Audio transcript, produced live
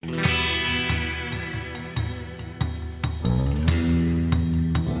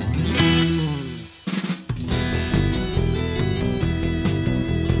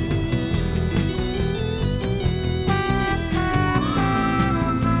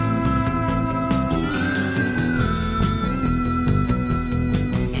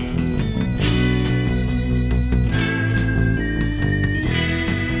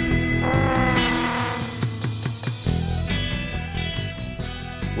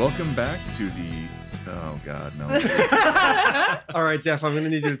Welcome back to the... Oh, God, no. All right, Jeff, I'm going to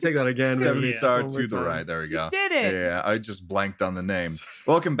need you to take that again. Seventh Star One to more the time. Right. There we go. You did it. Yeah, I just blanked on the name.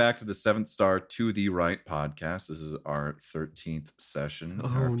 Welcome back to the Seventh Star to the Right podcast. This is our 13th session.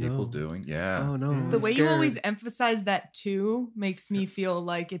 How are people doing? Yeah. Oh, no. The I'm way you scared. always emphasize that too makes me feel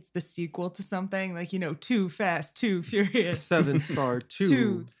like it's the sequel to something, like, Too Fast, Too Furious. 7-star 2.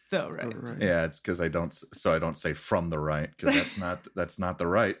 To the right. Yeah, it's because I don't say from the right, because that's not the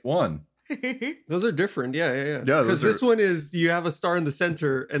right one. Those are different. Yeah. Yeah, Because those this one is you have a star in the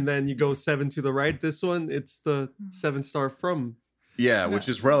center and then you go 7 to the right. This one, it's the 7-star from. Yeah, which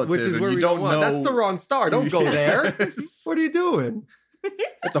is relative. Which is and where you we don't don't want. know. That's the wrong star. Don't go there. What are you doing?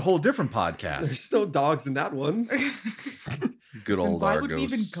 It's a whole different There's podcast. no dogs in that one. Good Then old why Argos. would we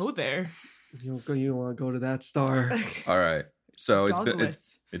even go there? You don't want to go to that star. All right. So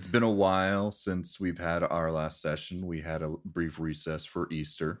Dogless. it's been a while since we've had our last session. We had a brief recess for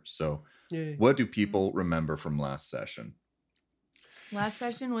Easter. So Yay. what do people remember from last session? Last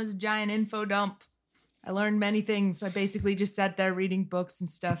session was a giant info dump. I learned many things. I basically just sat there reading books and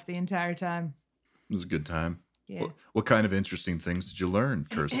stuff the entire time. It was a good time. Yeah. What kind of interesting things did you learn,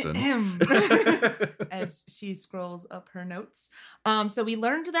 Kirsten? As she scrolls up her notes. So we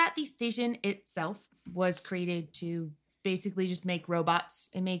learned that the station itself was created to basically just make robots.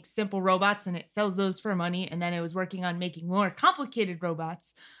 It makes simple robots and it sells those for money. And then it was working on making more complicated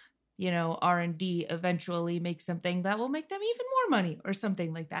robots. R&D eventually make something that will make them even more money or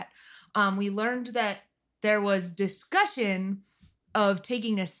something like that. We learned that there was discussion of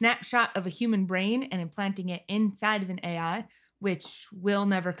taking a snapshot of a human brain and implanting it inside of an AI, which will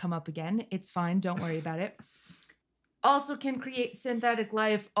never come up again. It's fine. Don't worry about it. Also can create synthetic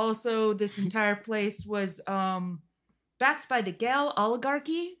life. Also, this entire place was backed by the Gale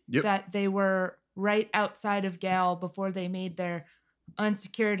oligarchy. Yep. That they were right outside of Gale before they made their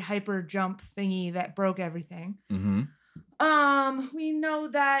unsecured hyper jump thingy that broke everything. Mm-hmm. We know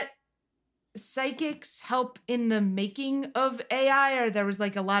that psychics help in the making of AI, or there was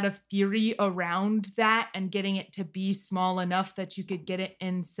like a lot of theory around that and getting it to be small enough that you could get it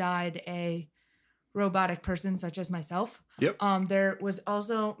inside a robotic person such as myself. Yep. There was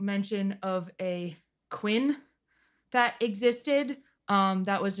also mention of a Quinn that existed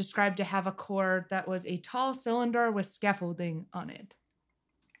that was described to have a core that was a tall cylinder with scaffolding on it.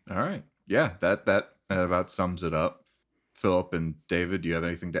 All right. Yeah, that about sums it up. Philip and David, do you have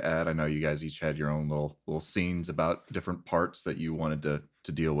anything to add? I know you guys each had your own little scenes about different parts that you wanted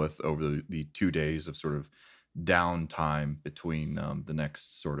to deal with over the 2 days of sort of downtime between the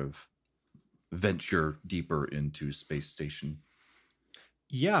next sort of venture deeper into space station.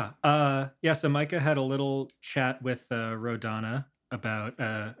 Yeah. So Micah had a little chat with Rodana about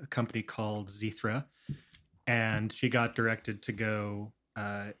a company called Zethra, and she got directed to go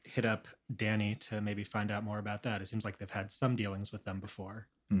hit up Danny to maybe find out more about that. It seems like they've had some dealings with them before,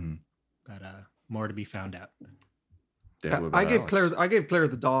 but more to be found out. I gave Claire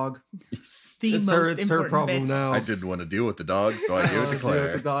the dog. The most It's her important problem bit. now. I didn't want to deal with the dog, so I gave it to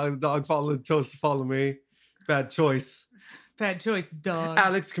Claire. The dog chose to follow me. Bad choice. Bad choice, dog.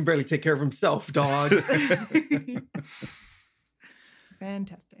 Alex can barely take care of himself, dog.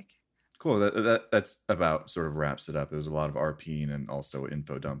 Fantastic. Cool. That's about sort of wraps it up. It was a lot of RPing and also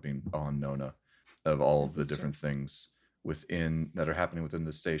info dumping on Nona of all of the different things that are happening within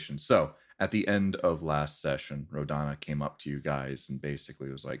the station. So at the end of last session, Rodana came up to you guys and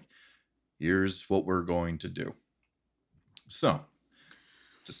basically was like, here's what we're going to do. So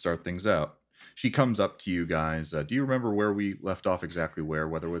to start things out, she comes up to you guys. Do you remember where we left off exactly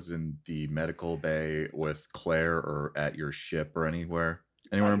whether it was in the medical bay with Claire or at your ship or anywhere?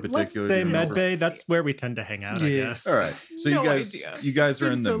 Anywhere in particular? Let's say med bay. That's where we tend to hang out, I guess. All right. So No you guys It's are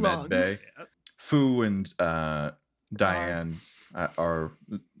been in the so med long. bay. Fu and Diane are...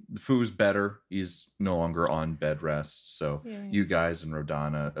 Fu's better. He's no longer on bed rest. So Yeah. you guys and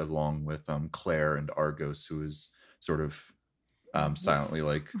Rodana, along with Claire and Argos, who is sort of silently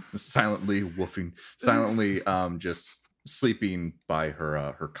woofing, just sleeping by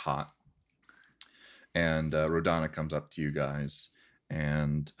her cot. And Rodana comes up to you guys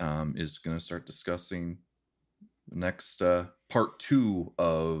and is going to start discussing the next part 2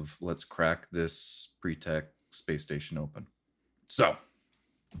 of Let's Crack This Pre-Tech Space Station Open. So,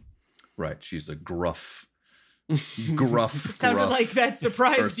 right, she's a gruff. It sounded like that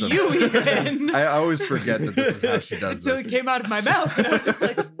surprised person. you even. I always forget that this is how she does Until this. it came out of my mouth. And I was just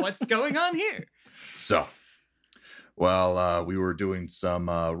like, what's going on here? So, while we were doing some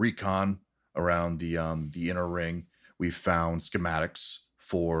recon around the inner ring, we found schematics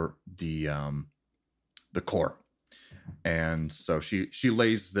for the core. And so she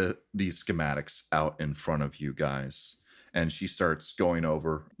lays these schematics out in front of you guys, and she starts going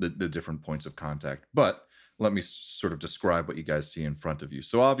over the different points of contact. But let me sort of describe what you guys see in front of you.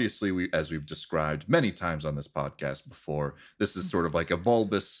 So obviously, as we've described many times on this podcast before, this is sort of like a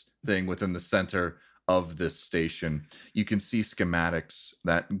bulbous thing within the center of this station. You can see schematics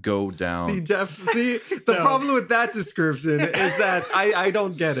that go down. See, Jeff, the problem with that description is that I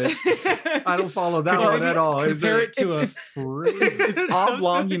don't get it. I don't follow that one at all. Compare it to a fruit. It's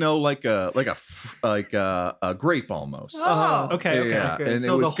oblong, like a grape almost. Oh. Okay. Yeah. Okay, And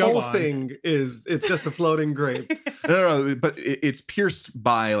so it the was whole thing it's just a floating grape. no, but it's pierced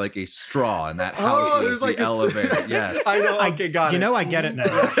by like a straw, and that houses there's like the a- elevator. Yes, I know. Okay, got it. I get it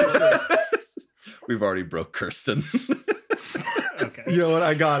now. we've already broke Kirsten. Okay. You know what?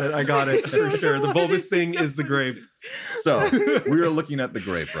 I got it for sure. The bulbous thing is the grape. So we are looking at the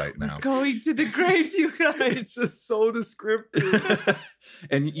grape right now, Going to the grave, you It's guys. just so descriptive.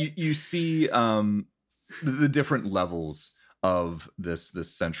 and you see the different levels of this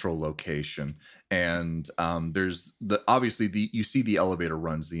central location, and there's you see the elevator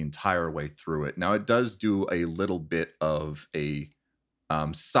runs the entire way through it. Now it does do a little bit of a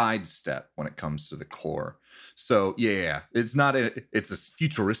sidestep when it comes to the core. So it's a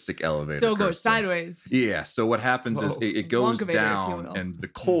futuristic elevator. So it goes Kirsten. sideways. Yeah. So what happens is Whoa. it goes Wonkavator, if you down, will. and the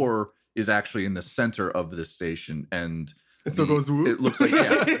core is actually in the center of the station, and So it goes whoop. it looks like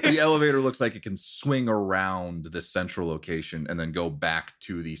the elevator looks like it can swing around the central location and then go back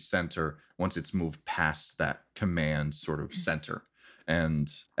to the center once it's moved past that command sort of center.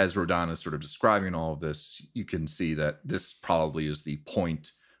 And as Rodana is sort of describing all of this, you can see that this probably is the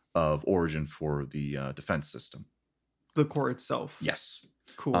point of origin for the defense system. The core itself. Yes.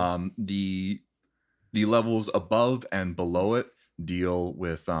 Cool. The levels above and below it deal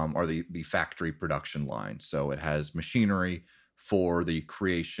with are the factory production line. So it has machinery for the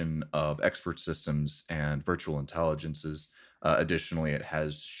creation of expert systems and virtual intelligences. Additionally, it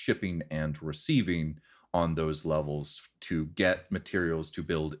has shipping and receiving on those levels to get materials to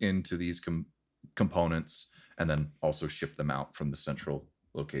build into these components, and then also ship them out from the central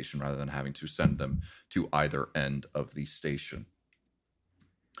location rather than having to send them to either end of the station.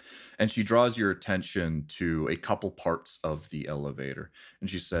 And she draws your attention to a couple parts of the elevator. And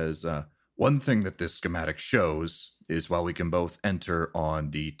she says, one thing that this schematic shows is while we can both enter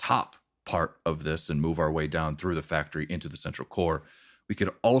on the top part of this and move our way down through the factory into the central core, we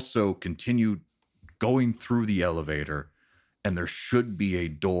could also continue going through the elevator, and there should be a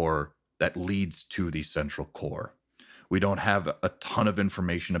door that leads to the central core. We don't have a ton of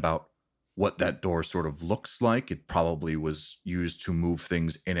information about what that door sort of looks like. It probably was used to move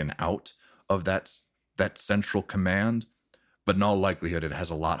things in and out of that central command, but in all likelihood, it has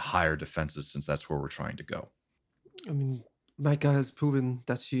a lot higher defenses since that's where we're trying to go. I mean, Micah has proven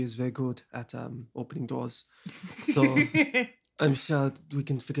that she is very good at opening doors. So I'm sure we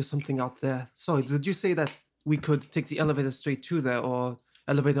can figure something out there. Sorry, did you say that we could take the elevator straight to there, or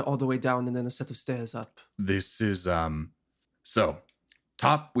elevator all the way down and then a set of stairs up? This is so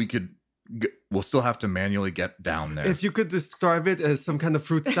top. We'll still have to manually get down there. If you could describe it as some kind of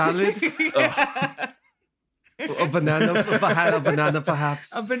fruit salad, a banana, if I had a banana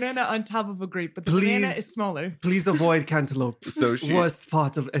perhaps. A banana on top of a grape, but the Please. banana is smaller. Please avoid cantaloupe. So Worst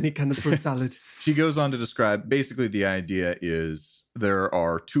part of any kind of fruit salad. She goes on to describe basically the idea is there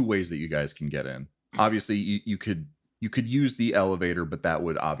are two ways that you guys can get in. Obviously, you could use the elevator, but that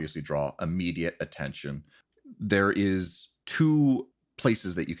would obviously draw immediate attention. There is two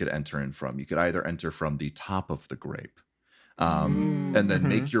places that you could enter in from. You could either enter from the top of the grape, and then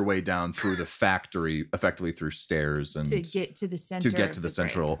make your way down through the factory, effectively through stairs, and To get to the center.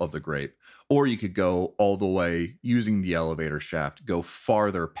 central of the grape. Or you could go all the way using the elevator shaft, go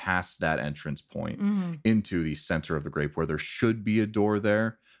farther past that entrance point into the center of the grape where there should be a door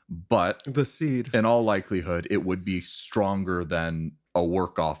there. But The seed. in all likelihood, it would be stronger than a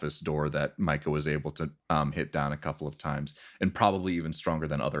work office door that Micah was able to hit down a couple of times, and probably even stronger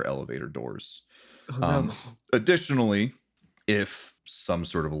than other elevator doors. Oh, no. Additionally, if some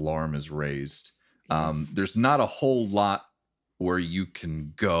sort of alarm is raised, there's not a whole lot where you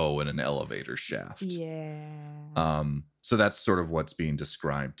can go in an elevator shaft. Yeah. So that's sort of what's being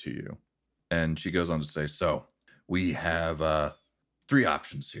described to you. And she goes on to say, so we have 3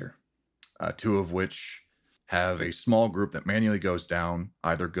 options here, 2 of which have a small group that manually goes down,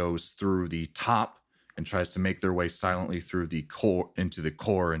 either goes through the top and tries to make their way silently through the core into the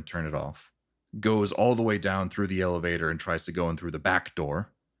core and turn it off, goes all the way down through the elevator and tries to go in through the back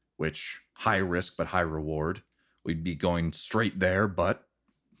door, which high risk but high reward. We'd be going straight there, but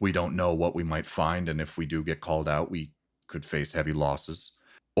we don't know what we might find, and if we do get called out, we could face heavy losses.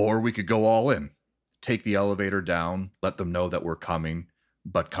 Or we could go all in, take the elevator down, let them know that we're coming,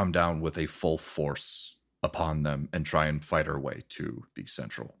 but come down with a full force upon them and try and fight our way to the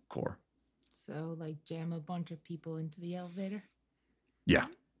central core. So, like, jam a bunch of people into the elevator? Yeah.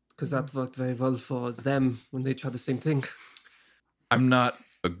 Because that worked very well for them when they tried the same thing. I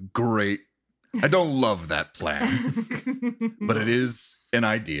don't love that plan, but it is an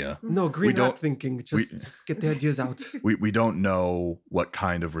idea. No, green hat thinking. Just get the ideas out. We don't know what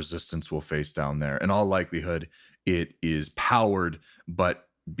kind of resistance we'll face down there. In all likelihood, it is powered, but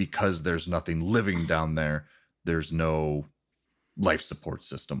because there's nothing living down there, there's no life support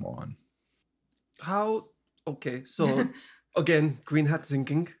system on. Okay, so again, green hat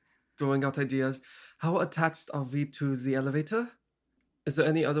thinking, throwing out ideas. How attached are we to the elevator? Is there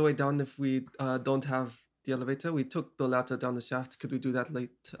any other way down if we don't have the elevator? We took the ladder down the shaft. Could we do that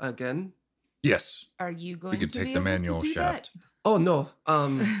late again? Yes. Are you going We could to take be the able to manual do shaft. that? Oh no.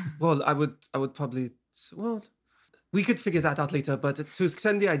 Well, I would probably. Well, we could figure that out later. But to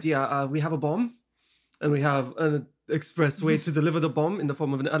extend the idea, we have a bomb, and we have an express way to deliver the bomb in the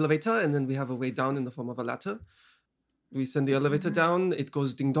form of an elevator, and then we have a way down in the form of a ladder. We send the elevator down. It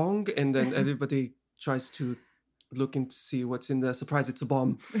goes ding dong, and then everybody tries to look in to see what's in there. Surprise! It's a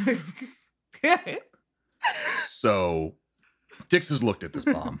bomb. So, Dix has looked at this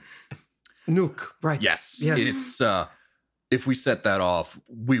bomb. Nuke, right? Yes. Yes. It's if we set that off,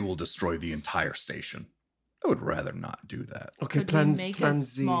 we will destroy the entire station. I would rather not do that. Okay, Could plans. we make a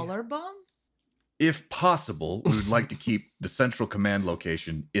plans Z. smaller bomb? If possible, we would like to keep the central command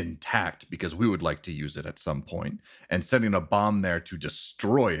location intact because we would like to use it at some point. And sending a bomb there to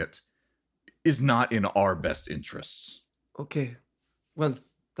destroy it is not in our best interests. Okay. Well,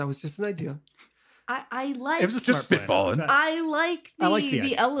 that was just an idea. I like It was a Just smart plan. spitballing. I like the, I like the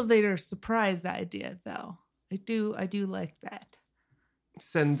idea. elevator surprise idea though. I do like that.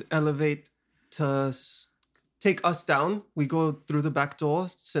 Send elevators. Take us down. We go through the back door.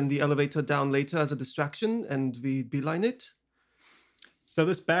 Send the elevator down later as a distraction, and we beeline it. So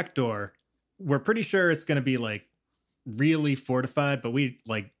this back door, we're pretty sure it's going to be like really fortified, but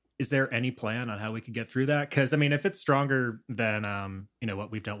is there any plan on how we could get through that? Because I mean, if it's stronger than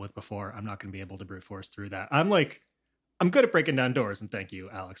what we've dealt with before, I'm not going to be able to brute force through that. I'm good at breaking down doors, and thank you,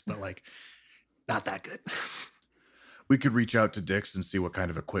 Alex, but not that good. We could reach out to Dix and see what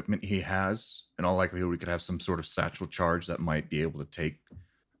kind of equipment he has. In all likelihood, we could have some sort of satchel charge that might be able to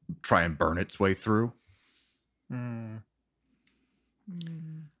try and burn its way through. It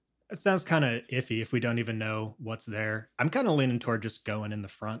sounds kind of iffy if we don't even know what's there. I'm kind of leaning toward just going in the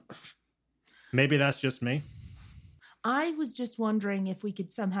front. Maybe that's just me. I was just wondering if we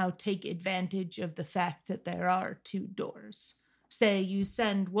could somehow take advantage of the fact that there are two doors. Say you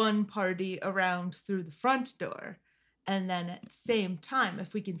send one party around through the front door, and then at the same time,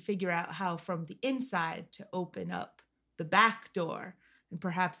 if we can figure out how from the inside to open up the back door, and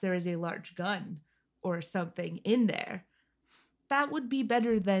perhaps there is a large gun or something in there, that would be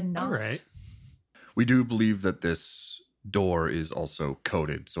better than not. All right. We do believe that this door is also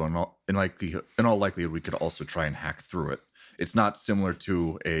coded, so in all likelihood, we could also try and hack through it. It's not similar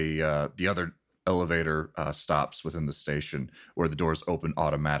to the other elevator stops within the station where the doors open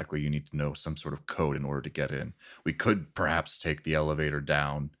automatically. You need to know some sort of code in order to get in. We could perhaps take the elevator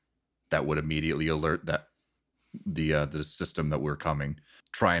down. That would immediately alert that the system that we're coming.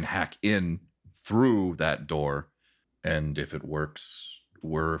 Try and hack in through that door, and if it works,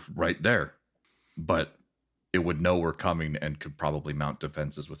 we're right there. But it would know we're coming and could probably mount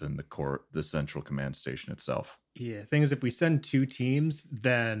defenses within the central command station itself. Yeah. Thing is, if we send two teams,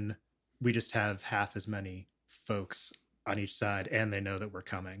 then we just have half as many folks on each side, and they know that we're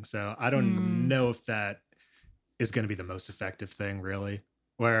coming. So I don't know if that is going to be the most effective thing, really.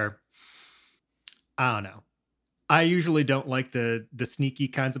 Where, I don't know. I usually don't like the sneaky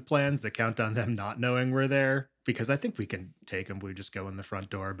kinds of plans that count on them not knowing we're there, because I think we can take them. We just go in the front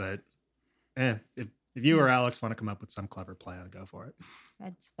door. But if you or Alex want to come up with some clever plan, go for it.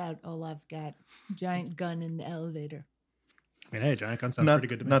 That's about all I've got. Giant gun in the elevator. I mean, hey, giant gun sounds pretty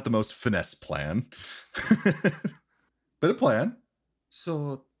good to me. Not the most finesse plan, but a plan.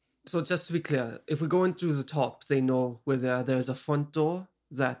 So just to be clear, if we go in through the top, they know we're there. There's a front door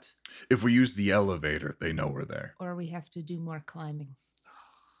that... If we use the elevator, they know we're there. Or we have to do more climbing.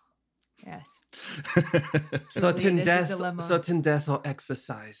 Yes. certain This is death, dilemma. certain death or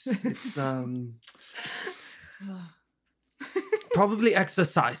exercise. It's probably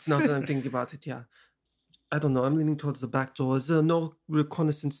exercise. Now that I'm thinking about it, yeah. I don't know. I'm leaning towards the back door. Is there no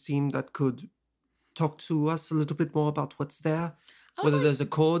reconnaissance team that could talk to us a little bit more about what's there? Whether there's a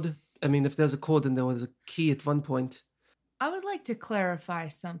code. I mean, if there's a code and there was a key at one point. I would like to clarify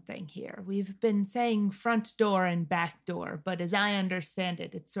something here. We've been saying front door and back door, but as I understand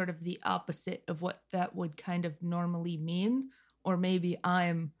it, it's sort of the opposite of what that would kind of normally mean. Or maybe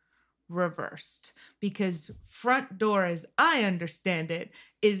I'm reversed. Because front door, as I understand it,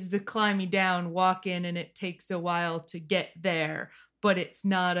 is the climb down, walk in, and it takes a while to get there. But it's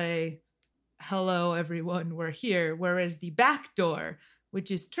not a, hello, everyone, we're here. Whereas the back door, which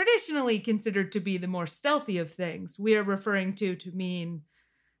is traditionally considered to be the more stealthy of things, we are referring to mean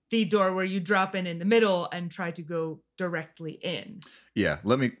the door where you drop in the middle and try to go directly in. Yeah,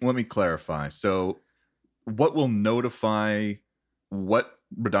 let me clarify. So what Radonna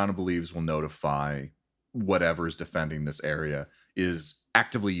believes will notify whatever is defending this area is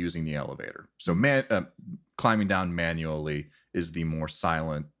actively using the elevator. So climbing down manually is the more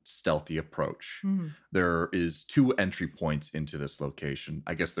silent, stealthy approach. Mm-hmm. There is 2 entry points into this location.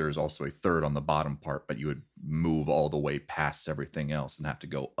 I guess there is also a third on the bottom part, but you would move all the way past everything else and have to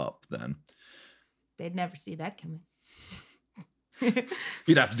go up then. They'd never see that coming.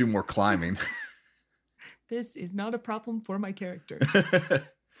 You'd have to do more climbing. This is not a problem for my character.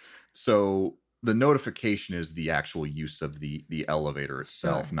 So the notification is the actual use of the elevator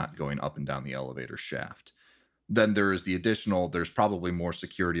itself, not going up and down the elevator shaft. Then there is the additional, there's probably more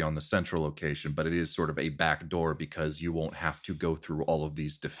security on the central location, but it is sort of a back door because you won't have to go through all of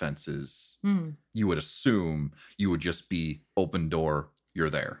these defenses. You would assume you would just be open door, you're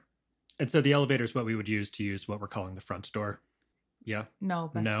there. And so the elevator is what we would use to use what we're calling the front door. Yeah.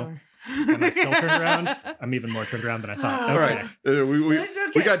 No, back door. Am I still turned around? I'm even more turned around than I thought. Okay. All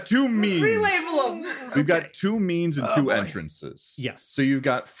right. We got 2 means. Relabel them. We've got 2 means and 2 entrances. Yes. So you've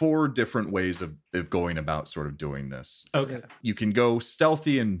got 4 different ways of going about sort of doing this. Okay. You can go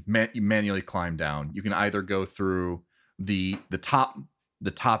stealthy and manually climb down. You can either go through the top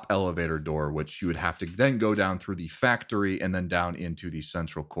elevator door, which you would have to then go down through the factory and then down into the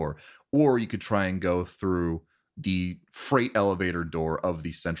central core, or you could try and go through the freight elevator door of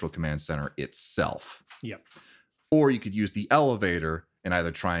the central command center itself. Yep. Or you could use the elevator and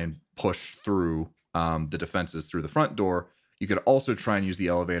either try and push through the defenses through the front door. You could also try and use the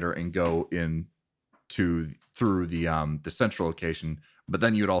elevator and go in through the central location. But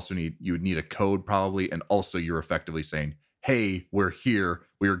then you would need a code probably, and also you're effectively saying, "Hey, we're here.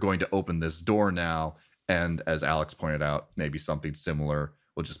 We are going to open this door now." And as Alex pointed out, maybe something similar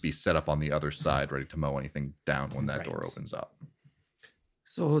will just be set up on the other side, ready to mow anything down when that door opens up.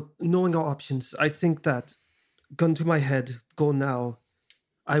 So, knowing our options, I think that, gun to my head, go now,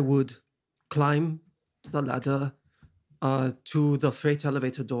 I would climb the ladder to the freight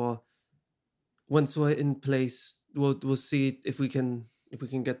elevator door. Once we're in place, we'll see if we can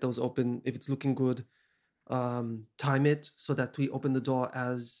get those open. If it's looking good, time it so that we open the door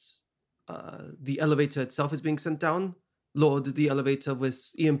as the elevator itself is being sent down. Load the elevator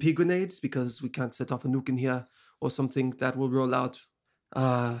with EMP grenades because we can't set off a nuke in here, or something that will roll out.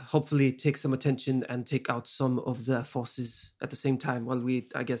 Hopefully take some attention and take out some of their forces at the same time while we,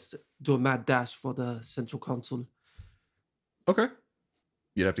 I guess, do a mad dash for the central console. Okay.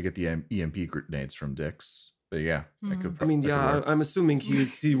 You'd have to get the EMP grenades from Dix. But yeah, I'm assuming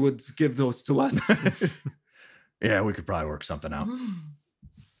he would give those to us. Yeah, we could probably work something out.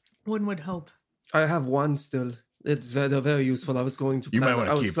 One would hope. I have one still. They're very useful. I was going to plan. You might want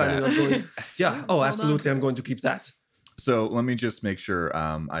to keep that. Yeah. Oh, absolutely. I'm going to keep that. So let me just make sure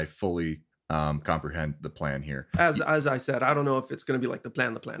I fully comprehend the plan here. As I said, I don't know if it's going to be like the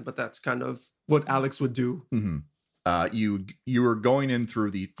plan, but that's kind of what Alex would do. Mm-hmm. You were going in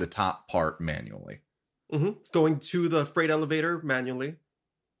through the top part manually. Mm-hmm. Going to the freight elevator manually.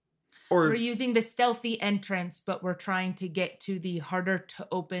 Or we're using the stealthy entrance, but we're trying to get to the harder to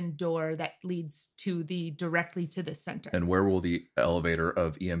open door that leads directly to the center. And where will the elevator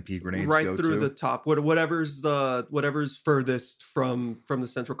of EMP grenades right go through to? The top. Whatever's furthest from the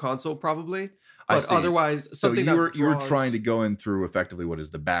central console, probably. But otherwise, something so you were trying to go in through effectively what is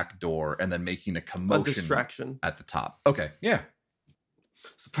the back door, and then making a commotion, a distraction at the top. Okay, yeah.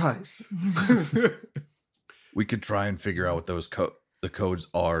 Surprise. We could try and figure out what those the codes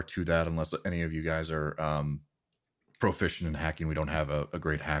are to that, unless any of you guys are proficient in hacking. We don't have a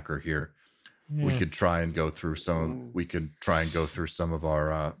great hacker here. Yeah. We could try and go through some of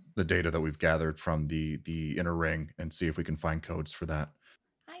our the data that we've gathered from the inner ring and see if we can find codes for that.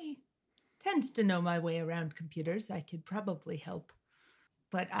 I tend to know my way around computers. I could probably help,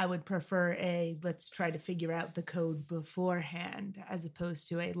 but I would prefer let's try to figure out the code beforehand as opposed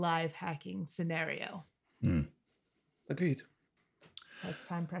to a live hacking scenario. Agreed. Less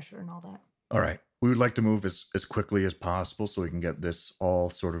time pressure and all that. All right. We would like to move as quickly as possible so we can get this all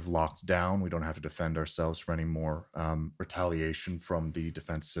sort of locked down. We don't have to defend ourselves from any more retaliation from the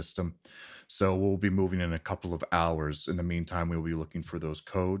defense system. So we'll be moving in a couple of hours. In the meantime, we'll be looking for those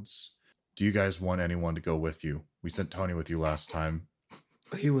codes. Do you guys want anyone to go with you? We sent Tony with you last time.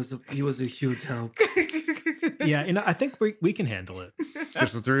 He was a huge help. Yeah, I think we can handle it.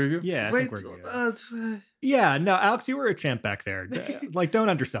 Just the three of you? Yeah, I Wait, think we're good. uh, Yeah, no, Alex, you were a champ back there. Like, don't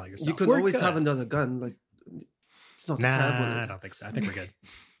undersell yourself. you could We're always good. have another gun. Like, it's not a terrible Nah, I idea. don't think so. I think we're good.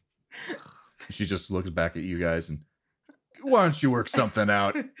 She just looks back at you guys and, why don't you work something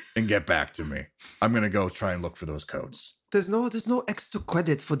out and get back to me? I'm going to go try and look for those codes. There's no extra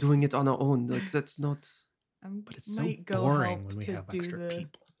credit for doing it on our own. Like, that's not. But it's so might go boring help when we to have do extra the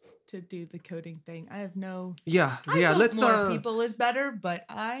people. to do the coding thing. I have no. Yeah, I yeah. hope Let's more people is better, but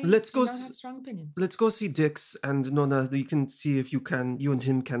let's do go not s- have strong opinions. let's go see Dix and Nona. You can see if you and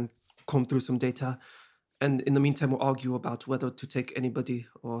him can comb through some data, and in the meantime, we'll argue about whether to take anybody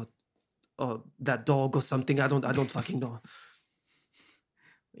or that dog or something. I don't fucking know.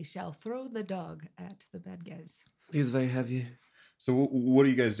 We shall throw the dog at the bad guys. He's very heavy. So what are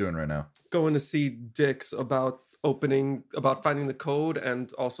you guys doing right now? Going to see Dix about finding the code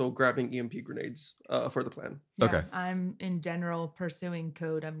and also grabbing EMP grenades for the plan. Yeah, Okay. I'm in general pursuing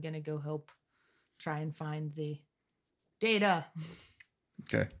code. I'm gonna go help try and find the data.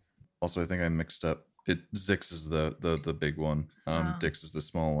 Okay. Also, I think I mixed up. Zix is the big one. Oh. Dix is the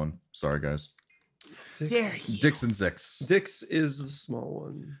small one. Sorry, guys. Dare you. Dix and Zix. Dix is the small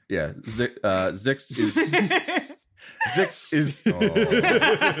one. Yeah. Zix is Zix is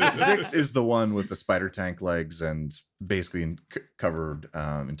Zix is the one with the spider tank legs and basically covered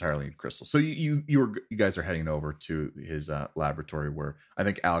entirely in crystal. So you guys are heading over to his laboratory where I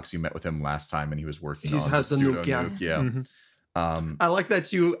think Alex, you met with him last time and he was working He on has the nuke, yeah. nuke. Yeah. Mhm. I like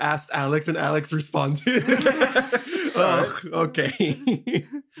that you asked Alex and Alex responded. Oh, okay.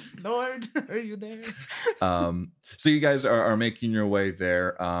 Lord, are you there? So you guys are making your way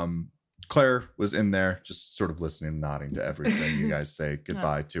there. Claire was in there, just sort of listening and nodding to everything. You guys say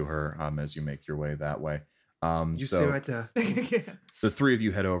goodbye to her as you make your way that way. You stay right there. The three of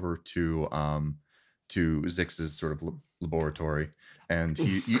you head over to Zix's sort of laboratory, and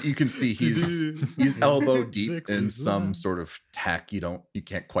you can see he's elbow deep Zix in is some alive. sort of tech. You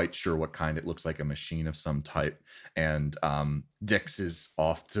can't quite sure what kind. It looks like a machine of some type. And Dix is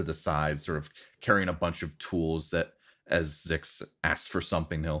off to the side, sort of carrying a bunch of tools that, as Zix asks for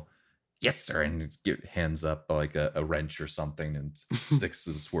something, he'll, yes, sir, and hands up like a wrench or something, and Zix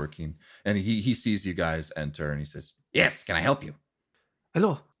is working. And he sees you guys enter, and he says, yes, can I help you?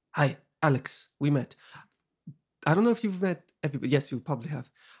 Hello. Hi, Alex. We met. I don't know if you've met everybody. Yes, you probably have.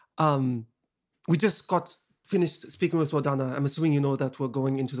 We just got finished speaking with Rodana. I'm assuming you know that we're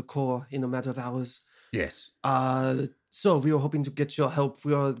going into the core in a matter of hours. Yes. So we were hoping to get your help.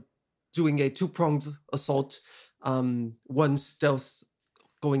 We are doing a two-pronged assault. One stealth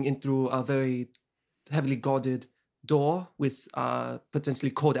going in through a very heavily guarded door with potentially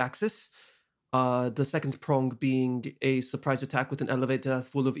code access. The second prong being a surprise attack with an elevator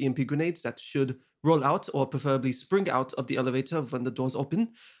full of EMP grenades that should roll out or preferably spring out of the elevator when the doors open.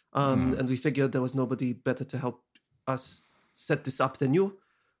 And we figured there was nobody better to help us set this up than you.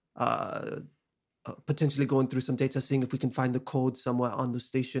 Potentially going through some data, seeing if we can find the code somewhere on the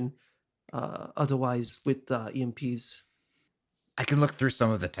station. Otherwise, with EMPs. I can look through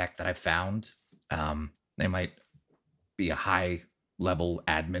some of the tech that I found. They might be a high-level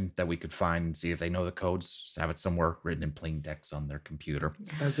admin that we could find and see if they know the codes. Just have it somewhere written in plain text on their computer,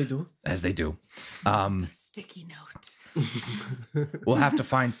 As they do. as they do. The sticky note. We'll have to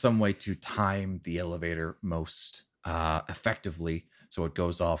find some way to time the elevator most effectively so it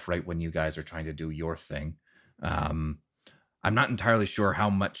goes off right when you guys are trying to do your thing. I'm not entirely sure how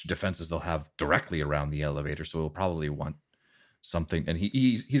much defenses they'll have directly around the elevator, so we'll probably want something. And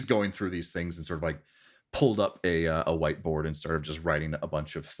he's going through these things and sort of like pulled up a whiteboard and started just writing a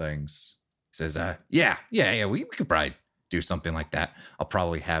bunch of things. He says, yeah, we could probably do something like that. I'll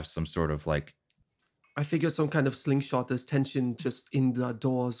probably have some sort of like, I figured some kind of slingshot. There's tension just in the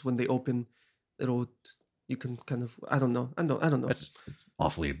doors when they open. You can kind of, I don't know. it's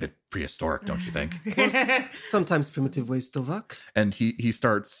awfully a bit prehistoric, don't you think? Sometimes primitive ways to work. And he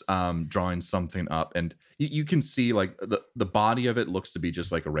starts drawing something up, and you can see like the body of it looks to be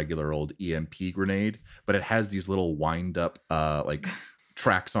just like a regular old EMP grenade, but it has these little wind up like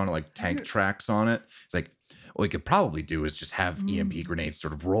tracks on it, like tank tracks on it. It's like, what we could probably do is just have EMP grenades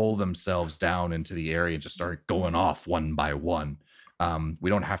sort of roll themselves down into the area and just start going off one by one. We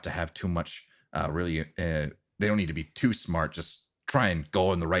don't have to have too much really, they don't need to be too smart, just try and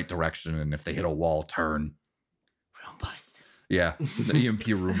go in the right direction, and if they hit a wall, turn. Roombas. Yeah, the EMP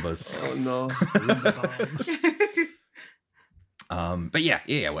Roombas. Oh no. But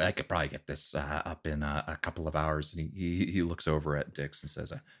yeah, well, I could probably get this up in a couple of hours. And he looks over at Dix and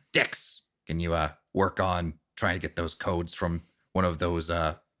says, Dix, can you work on trying to get those codes from one of those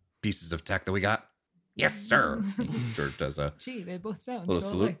pieces of tech that we got? Yes, sir. He sort of does a Gee, they both sound little so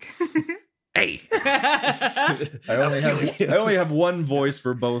salute. alike. hey. I only have one voice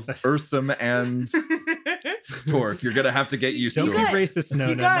for both Ursum and Torque. You're gonna have to get used Don't to be it. racist,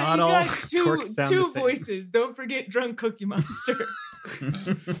 Nona. You got Not all two torques sound the same. voices. Don't forget Drunk Cookie Monster.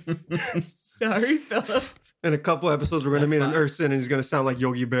 Sorry, Philip. In a couple episodes, we're going to meet an Urson and he's going to sound like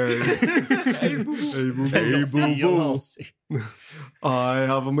Yogi Berra. Hey, boo-boo. Hey, boo, Hey, boo. boo, You'll boo. all see. I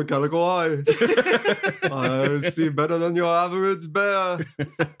have a mechanical eye. I see better than your average bear.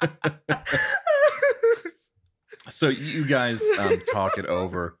 So you guys talk it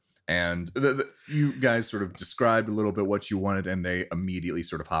over, and you guys sort of described a little bit what you wanted, and they immediately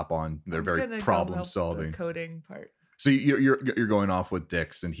sort of hop on. They're I'm very gonna go problem help solving. The coding part. So you're going off with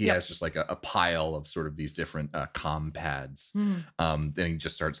Dix, and he Yep. has just like a pile of sort of these different com pads. Then he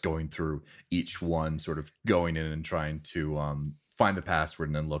just starts going through each one, sort of going in and trying to find the password,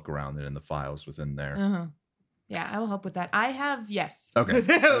 and then look around it in the files within there. Uh-huh. Yeah, I will help with that. I have, yes. Okay.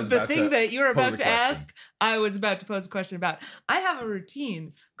 I was the about thing to that you were pose about a to question. ask, I was about to pose a question about. I have a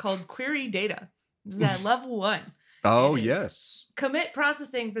routine called Query Data. This is at level 1. Oh It is. yes. Commit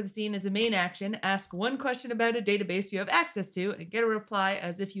processing for the scene as a main action. Ask one question about a database you have access to and get a reply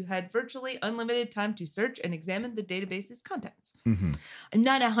as if you had virtually unlimited time to search and examine the database's contents. Mm-hmm. I'm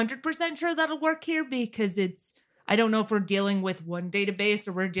not 100% sure that'll work here because I don't know if we're dealing with one database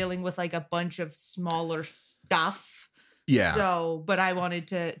or we're dealing with like a bunch of smaller stuff. Yeah. So, but I wanted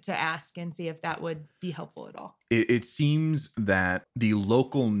to ask and see if that would be helpful at all. It seems that the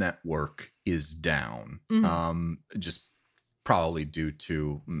local network is down, Mhm. just probably due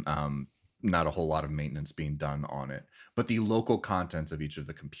to not a whole lot of maintenance being done on it. But the local contents of each of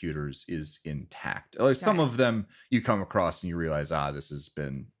the computers is intact. Like some Okay. of them you come across and you realize, this has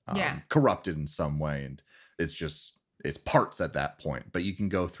been Yeah. corrupted in some way, and it's parts at that point. But you can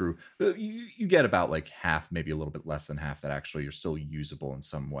go through, you get about like half, maybe a little bit less than half that actually are still usable in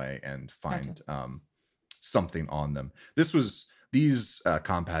some way and find something on them. These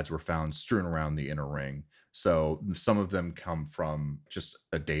compads were found strewn around the inner ring. So some of them come from just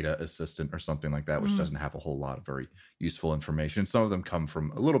a data assistant or something like that, which doesn't have a whole lot of very useful information. Some of them come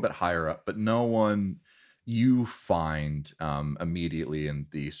from a little bit higher up, but no one you find immediately in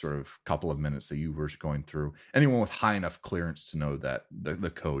the sort of couple of minutes that you were going through, anyone with high enough clearance to know that the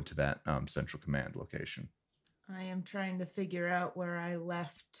code to that central command location. I am trying to figure out where I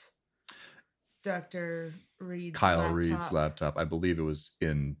left Dr. Reed's Kyle laptop. Reed's laptop. I believe it was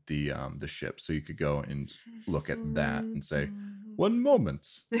in the ship, so you could go and look at that and say, "One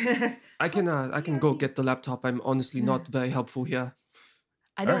moment." I can go get the laptop. I'm honestly not very helpful here.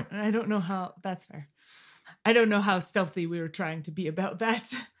 I don't know how that's fair. I don't know how stealthy we were trying to be about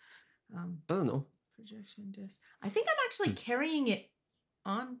that. I don't know. Projection disc. I think I'm actually carrying it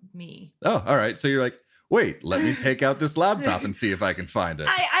on me. Oh, all right. So you're like, wait, let me take out this laptop and see if I can find it.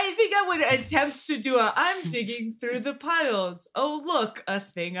 I think I would attempt to do I'm digging through the piles. Oh, look, a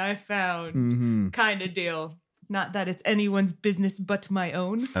thing I found. Mm-hmm. Kind of deal. Not that it's anyone's business but my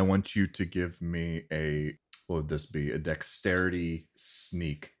own. I want you to give me what would this be? A dexterity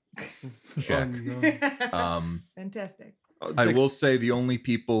sneak check. Oh, no. Fantastic. I will say the only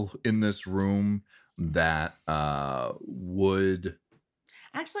people in this room that would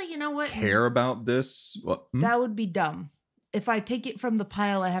Actually, you know what? care about this. That would be dumb. If I take it from the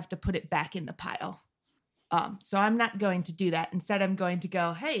pile, I have to put it back in the pile. So I'm not going to do that. Instead, I'm going to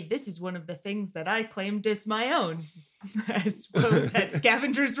go, hey, this is one of the things that I claimed as my own. I suppose that's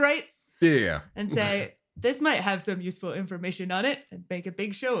scavenger's rights. Yeah. And say, this might have some useful information on it, and make a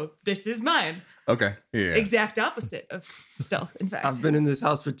big show of this is mine. Okay. Yeah. Exact opposite of stealth, in fact. I've been in this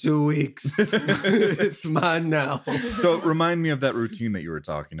house for 2 weeks. It's mine now. So remind me of that routine that you were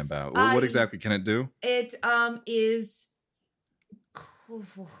talking about. What exactly can it do? It is.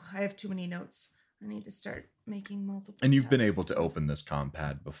 I have too many notes. I need to start making multiple. And you've been tabs. able to open this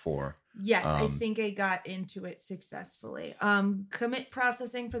compad before. Yes, I think I got into it successfully. Commit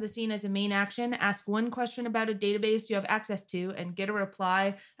processing for the scene as a main action. Ask one question about a database you have access to and get a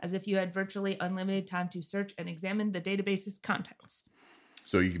reply as if you had virtually unlimited time to search and examine the database's contents.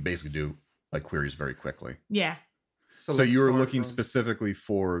 So you can basically do like queries very quickly. Yeah. So you were let's looking start from- specifically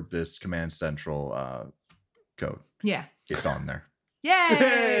for this Command Central code. Yeah. It's on there. Yay!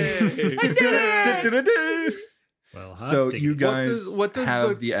 I did it! Well, So diggity. you guys what does have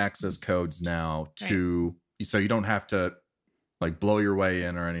the- the access codes now to, so you don't have to like blow your way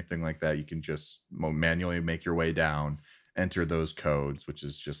in or anything like that. You can just manually make your way down, enter those codes, which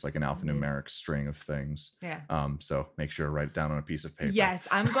is just like an alphanumeric string of things. Yeah. So make sure to write it down on a piece of paper. Yes,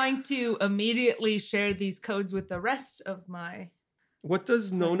 I'm going to immediately share these codes with the rest of my. What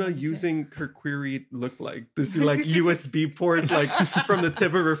does What do you Nona want to say? using her query look like? Does she like USB port like from the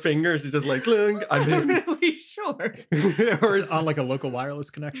tip of her finger? She's just like, "Cling, I'm I'm in." really sure. Or Is is it on like a local wireless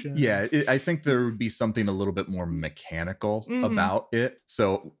connection? Yeah, I think there would be something a little bit more mechanical Mhm. about it.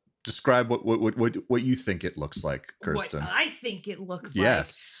 So describe what you think it looks like, What Kirsten. I think it looks like.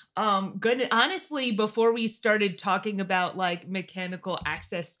 Yes. Good. Honestly, before we started talking about like mechanical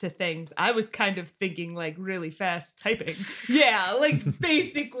access to things, I was kind of thinking like really fast typing. Yeah, like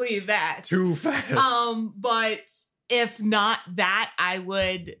basically that. too fast. But if not that, I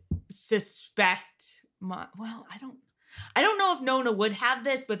would suspect I don't know if Nona would have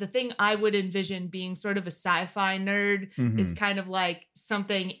this, but the thing I would envision being sort of a sci-fi nerd Mhm. is kind of like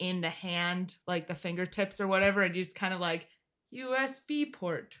something in the hand, like the fingertips or whatever, and just kind of like USB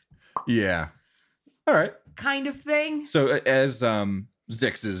port Yeah. All right. kind of thing. So as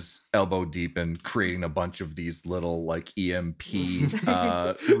Zix is elbow deep in creating a bunch of these little like EMP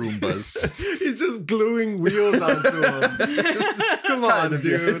Roombas. He's just gluing wheels onto him. Come on, Kind of,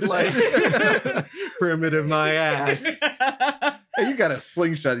 dude. yes. Like primitive my ass. Hey, you got a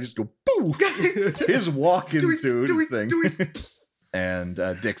slingshot, you just go boo. His walking dude thing. And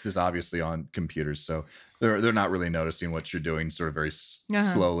Dix is obviously on computers, so they're not really noticing what you're doing, sort of very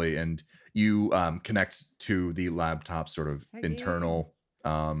Uh-huh. slowly. And you connect to the laptop sort of Heck yeah. internal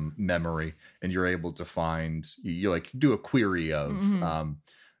memory, and you're able to find you like do a query of Mhm.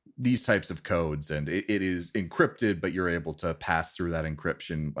 these types of codes, and it is encrypted, but you're able to pass through that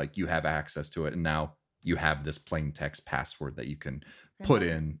encryption. Like you have access to it, and now you have this plain text password that you can put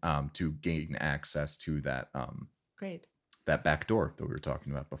in to gain access to that Great. that back door that we were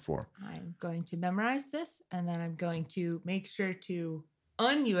talking about before. I'm going to memorize this, and then I'm going to make sure to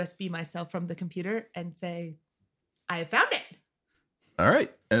un-USB myself from the computer and say, I found it. All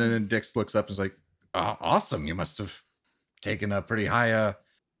right. And then Dix looks up and is like, awesome. You must have taken a pretty high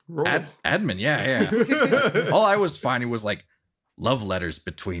Roll. admin. Yeah. All I was finding was like love letters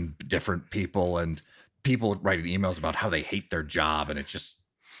between different people and people writing emails about how they hate their job. And it's just,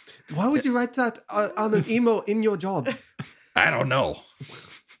 Why would you write that on an email in your job? I don't know.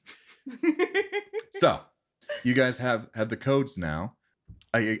 So you guys have the codes now.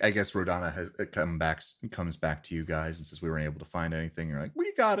 I guess Rodana has comes back to you guys and says we weren't able to find anything. You're like,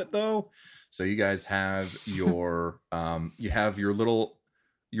 we got it though. So you guys have your your little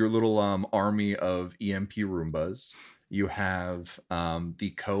army of EMP Roombas. You have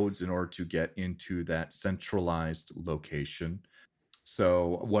the codes in order to get into that centralized location.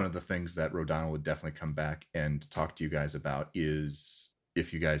 So one of the things that Rodana would definitely come back and talk to you guys about is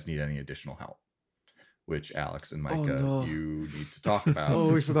if you guys need any additional help, which Alex and Micah, no. you need to talk about.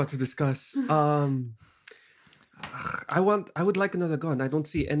 Oh, we forgot to discuss. I would like another gun. I don't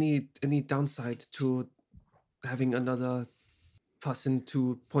see any downside to having another person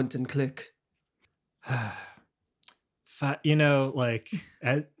to point and click. You know, like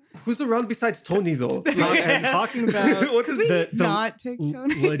Who's around besides Tony though? talking about What is the Not take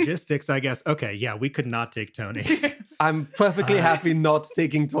Tony. logistics, I guess. Okay, yeah, we could not take Tony. I'm perfectly happy not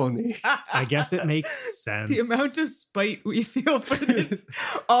taking Tony. I guess it makes sense. The amount of spite we feel for this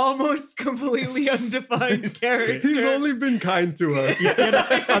almost completely undefined character. He's only been kind to us.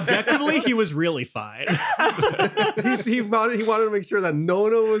 Objectively, he was really fine. He wanted to make sure that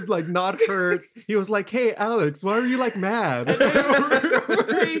Nona was like not hurt. He was like, "Hey, Alex, why are you like mad?"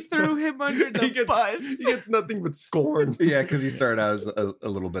 We threw him under the bus. He gets nothing but scorn. Yeah, because he started out as a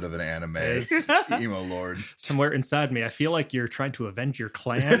little bit of an anime emo lord, Somewhere inside me, I feel like you're trying to avenge your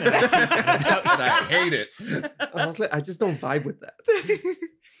clan. and I hate it. Honestly, I just don't vibe with that.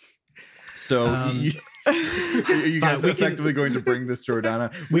 So you guys we can- effectively going to bring this to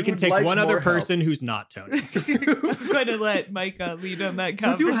Rodana. We can would take like one other more help. person who's not Tony. I'm going to let Micah lead on that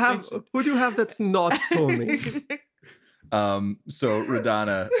Who do conversation. you have that's not Tony? So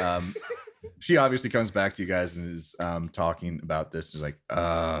Rodana, she obviously comes back to you guys and is talking about this. She's like,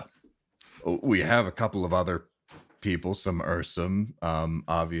 we have a couple of other people, some Ursum.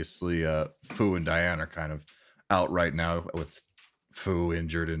 Obviously, Fu and Diane are kind of out right now with Fu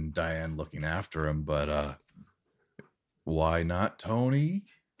injured and Diane looking after him. But why not Tony?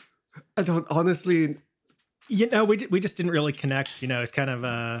 I don't honestly. You know, we just didn't really connect. You know, it's kind of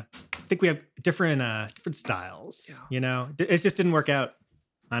I think we have different styles. Yeah. You know, it just didn't work out.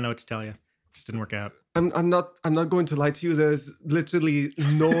 I don't know what to tell you. It just didn't work out. I'm not going to lie to you. There's literally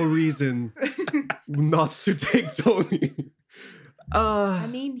no reason not to take Tony. I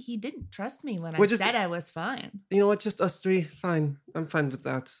mean, he didn't trust me when I said I was fine. You know what? Just us three. Fine. I'm fine with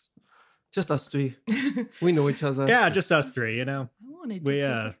that. Just us three. We know each other. Yeah, just us three, you know. I wanted to take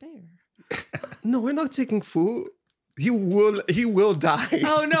a bear. No, we're not taking food. He will die.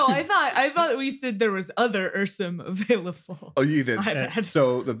 Oh no, I thought we said there was other Ursum available. Oh, you did. My bad.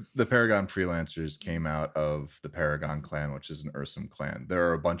 So the Paragon freelancers came out of the Paragon clan, which is an Ursum clan. There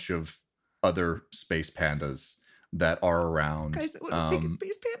are a bunch of other space pandas that are around. Guys, I want to take a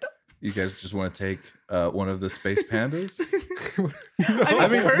space panda. You guys just want to take one of the space pandas? I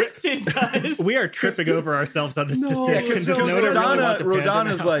mean, Kirsten does. We are tripping over ourselves on this decision. Does because Nona really want the panda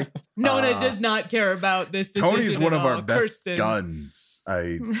Rodana's now? like, Nona does not care about this decision. Tony's one of at all. our best Kirsten. guns. All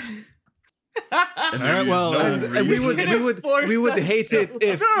right, well, and we would hate it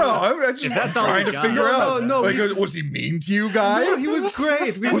if I'm just that's all trying we to got. figure out. No, like, was he mean to you guys? No, he was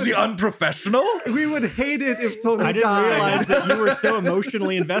great. Was he unprofessional? We would hate it if Tony I didn't died. realize that you were so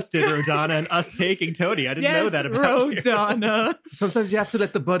emotionally invested, Rodana, and us taking Tony. I didn't know that about you. Rodana. Sometimes you have to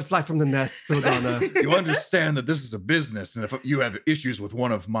let the bird fly from the nest, Rodana. You understand that this is a business, and if you have issues with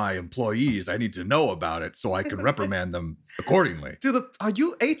one of my employees, I need to know about it so I can reprimand them accordingly. Are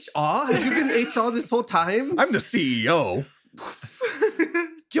you HR? Have you been HR this whole time? I'm the CEO.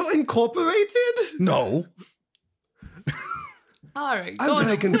 You're incorporated? No. All right, I'm going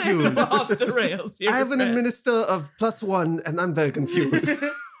very confused. off the rails here. I have an Brett. administrator of +1, and I'm very confused.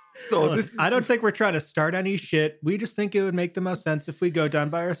 So Look, this is, I don't think we're trying to start any shit. We just think it would make the most sense if we go down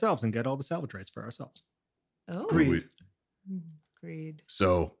by ourselves and get all the salvage rights for ourselves. Oh, Agreed. agreed.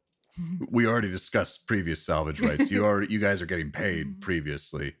 So we already discussed previous salvage rights. You guys are getting paid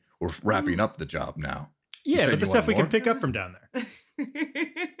previously. We're wrapping up the job now. Yeah, said but the you stuff want we can more? pick up from down there.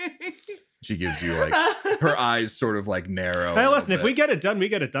 She gives you like her eyes sort of like narrow. Hey, a listen, if bit. we get it done, we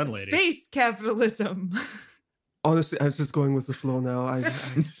get it done, lady. Space capitalism. honestly, I'm just going with the flow now. I Where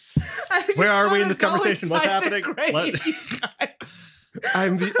just are we wanna in this go conversation? What's inside the happening? grave, Let- you guys.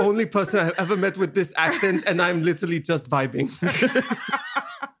 I'm the only person I've ever met with this accent, and I'm literally just vibing.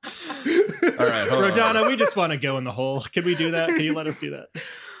 All right, hold on. Rodana, we just want to go in the hole. Can we do that? Can you let us do that?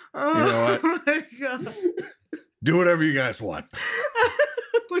 Oh know what? my god. Do whatever you guys want.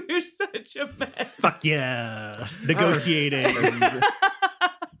 We're such a mess. Fuck yeah. Negotiating.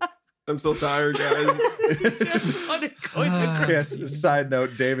 I'm so tired, guys. Just want to go in the grave. Yes. Side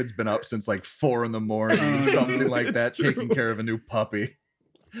note: David's been up since like 4 a.m, or something like that, taking care of a new puppy.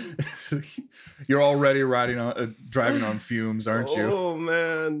 You're already driving on fumes, aren't you? Oh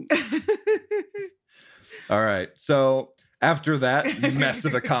man. All right. So after that mess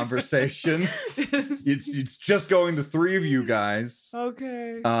of a conversation, it's just going the 3 of you guys.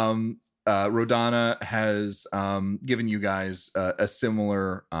 Okay. Rodana has given you guys a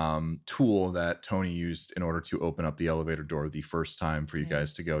similar tool that Tony used in order to open up the elevator door the first time for you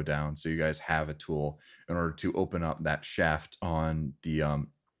guys to go down. So you guys have a tool in order to open up that shaft on the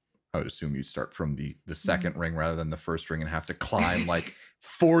I would assume you'd start from the second ring rather than the first ring and have to climb like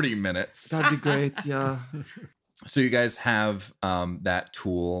 40 minutes. That'd be great. Yeah. So you guys have that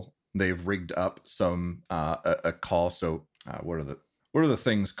tool. They've rigged up some a call. So what are the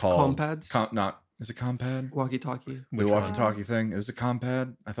things called? Compads? Is it compad? Walkie-talkie. The walkie-talkie thing. Is it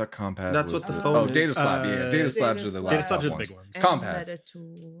compad? I thought compad. That's was what the the phone Oh, is. data slab. Yeah, data slabs are the Data laptop slabs are the ones. big ones. And Compads.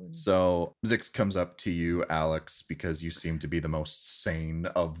 Metatool and- So Zix comes up to you, Alex, because you seem to be the most sane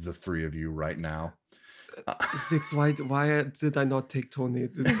of the 3 of you right now. Six, why did I not take Tony?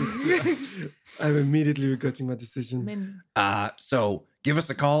 I'm immediately regretting my I decision. mean, So give us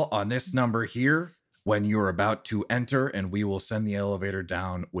a call on this number here when you're about to enter, and we will send the elevator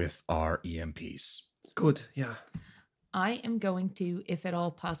down with our EMPs. Good, yeah. I am going to, if at all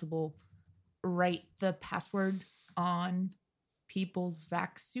possible, write the password on people's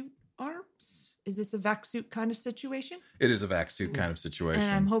vac suit arms. Is this a vac suit kind of situation? It is a vac suit kind of situation.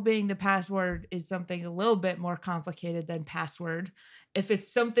 And I'm hoping the password is something a little bit more complicated than password. If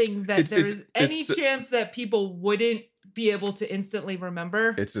it's something that there's any chance that people wouldn't be able to instantly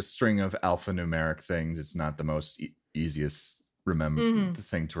remember. It's a string of alphanumeric things. It's not the most easiest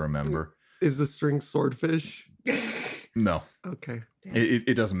thing to remember. Is the string swordfish? No, Okay.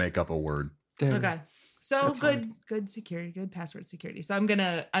 it doesn't make up a word. Damn. Okay. So That's good security, good password security. So I'm going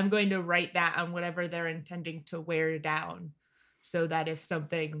to write that on whatever they're intending to wear down, so that if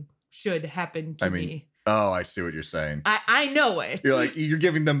something should happen to me, Oh, I see what you're saying. I know it. You're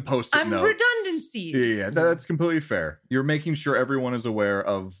giving them post-it I'm notes. redundancies. Yeah, that's completely fair. You're making sure everyone is aware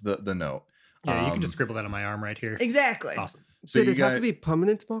of the note. Yeah, you can just scribble that on my arm right here. Exactly. Awesome. So Did you it have guys- to be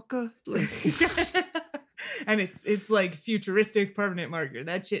permanent marker? And it's like futuristic permanent marker.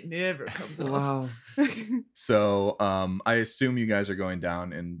 That shit never comes off. Wow. So I assume you guys are going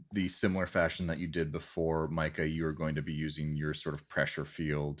down in the similar fashion that you did before. Micah, you're going to be using your sort of pressure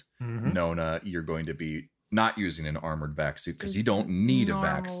field. Mhm. Nona, you're going to be not using an armored vac suit because you Just don't need a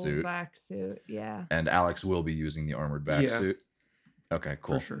vac normal suit. Vac suit, yeah. And Alex will be using the armored vac Yeah. suit. Okay,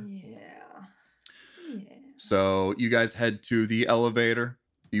 cool. For sure. Yeah. So you guys head to the elevator.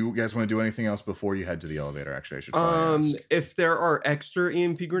 You guys want to do anything else before you head to the elevator? Actually, I should probably ask. If there are extra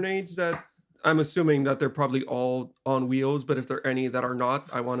EMP grenades that I'm assuming that they're probably all on wheels, but if there are any that are not,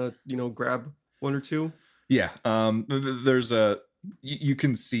 I want to, grab one or two. Yeah. There's a. You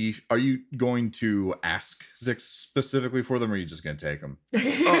can see. Are you going to ask Zix specifically for them, or are you just going to take them?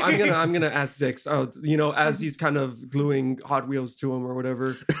 Oh, I'm gonna ask Zix. As he's kind of gluing Hot Wheels to him or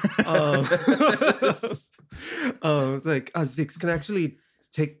whatever. It's like Zix can actually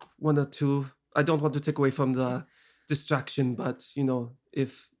take one or two. I don't want to take away from the distraction, but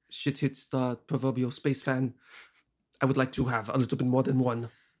if shit hits the proverbial space fan, I would like to have a little bit more than one.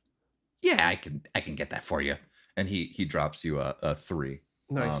 Yeah, I can get that for you. And he drops you a 3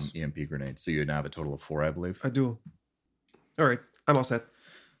 Nice. EMP grenade. So you now have a total of 4, I believe. I do. All right, I'm all set.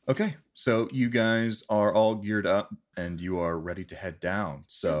 Okay, so you guys are all geared up and you are ready to head down.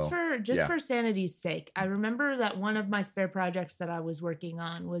 So Just yeah. for sanity's sake, I remember that one of my spare projects that I was working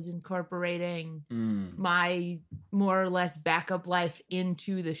on was incorporating my more or less backup life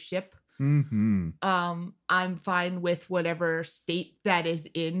into the ship. Mm-hmm. I'm fine with whatever state that is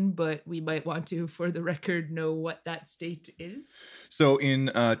in, but we might want to, for the record, know what that state is. So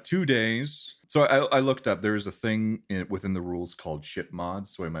in 2 days, so I looked up. There's a thing within the rules called ship mods,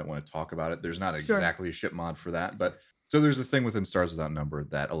 so I might want to talk about it. There's not Sure. exactly a ship mod for that, but so there's a thing within Stars Without Number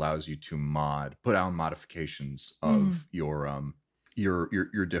that allows you to put on modifications of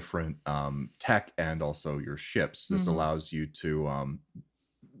your different tech and also your ships. This allows you to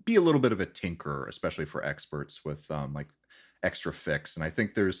be a little bit of a tinker, especially for experts with like extra fix. And I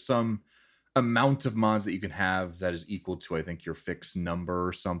think there's some amount of mods that you can have that is equal to, I think, your fix number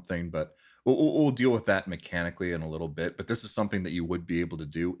or something, but we'll deal with that mechanically in a little bit. But this is something that you would be able to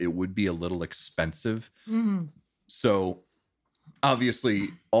do. It would be a little expensive. Mm-hmm. So obviously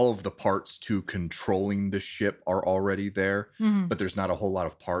all of the parts to controlling the ship are already there, Mm-hmm. but there's not a whole lot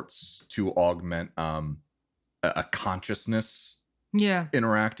of parts to augment a consciousness Yeah.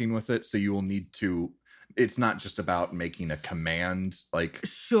 interacting with it. So you will need to, it's not just about making a command like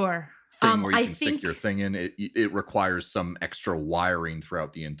Sure. thing where you I can stick think- your thing in. It requires some extra wiring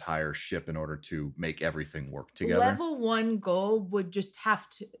throughout the entire ship in order to make everything work together. Level 1 goal would just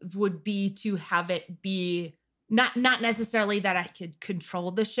would be to have it be not necessarily that I could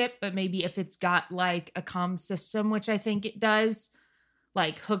control the ship, but maybe if it's got like a comm system, which I think it does,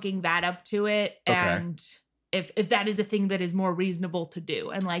 like hooking that up to it. Okay. And if that is a thing that is more reasonable to do,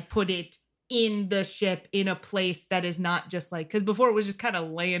 and like put it in the ship in a place that is not just like, because before it was just kind of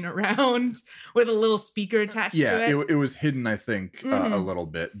laying around with a little speaker attached Yeah, to it. it was hidden, I think, a Mhm. little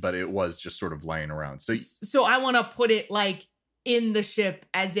bit, but it was just sort of laying around. So I want to put it like in the ship,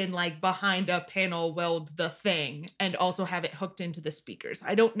 as in like behind a panel, weld the thing, and also have it hooked into the speakers.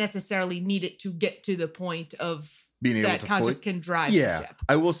 I don't necessarily need it to get to the point of being able that to conscious fully, can drive yeah, the ship.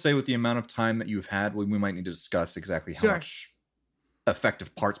 I will say with the amount of time that you've had, we might need to discuss exactly how Sure. much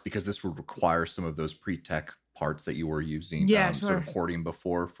effective parts, because this would require some of those pre-tech parts that you were using, Yeah, sort of sure. hoarding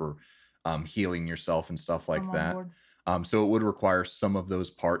before for healing yourself and stuff like I'm on that. board. So it would require some of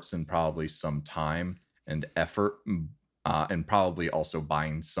those parts and probably some time and effort, and probably also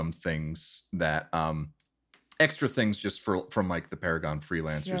buying some things that extra things just from like the Paragon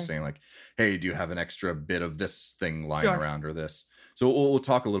freelancer Sure. saying like, hey, do you have an extra bit of this thing lying Sure. around or this? So we'll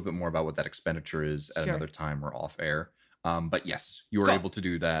talk a little bit more about what that expenditure is at Sure. another time or off air. But yes, you were Cool. able to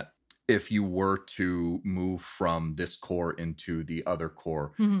do that. If you were to move from this core into the other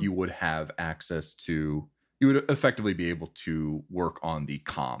core, Mhm. you would have access to, you would effectively be able to work on the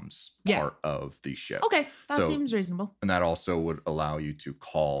comms Yeah. part of the ship. Okay, that So- seems reasonable. And that also would allow you to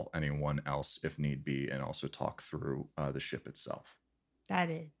call anyone else if need be and also talk through the ship itself.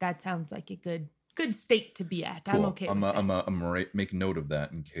 That sounds like a good state to be at. I'm Cool. okay I'm with this. gonna make note of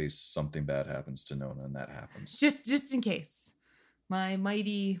that in case something bad happens to Nona, and that happens. Just in case. My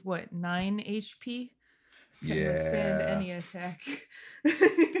mighty 9 HP can withstand Yeah. any attack.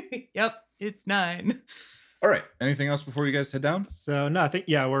 Yep, it's 9. All right. Anything else before you guys head down? So no, I think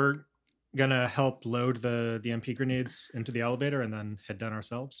we're gonna help load the MP grenades into the elevator and then head down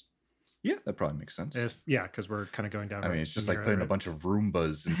ourselves. Yeah, that probably makes sense. Because we're kind of going down. I mean, it's just in like the putting a right- bunch of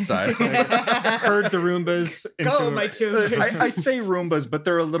Roombas inside. herd the Roombas into Go, my children. I say Roombas, but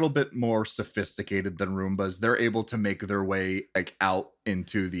they're a little bit more sophisticated than Roombas. They're able to make their way like out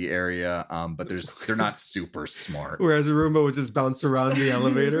into the area, but they're not super smart. Whereas a Roomba would just bounce around the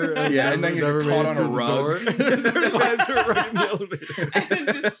elevator. Yeah, and then you never get made caught it on through a the rug. door. There's guys who are right in the elevator. And then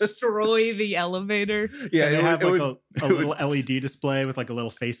destroy the elevator. Yeah, they it have would- like a little LED display with like a little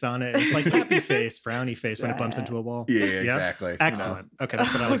face on it. It's like happy face, frowny face when it bumps into a wall. Yeah, exactly. Excellent. Okay,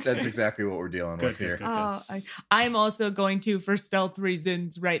 that's what I like. That's exactly what we're dealing with Good, here. good. Oh, I'm also going to, for stealth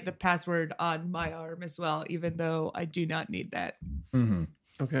reasons, write the password on my arm as well, even though I do not need that. Mhm.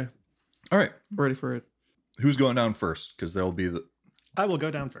 Okay, All right, ready for it. who's going down first? Because there'll be the. I will go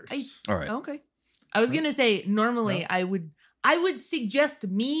down first. All right. Okay. I was gonna say normally I would suggest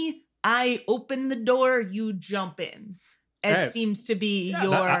I open the door, you jump in. As Hey. seems to be Yeah,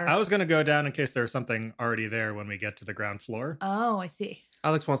 your. I was going to go down in case there was something already there when we get to the ground floor. Oh, I see.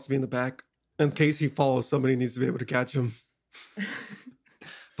 Alex wants to be in the back. In case he falls, somebody needs to be able to catch him.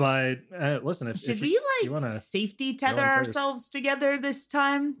 But listen, if Should if we you like wanna safety go in tether first. ourselves together this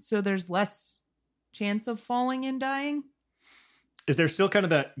time so there's less chance of falling and dying? is there still kind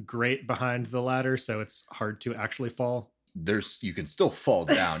of that grate behind the ladder, so it's hard to actually fall? You can still fall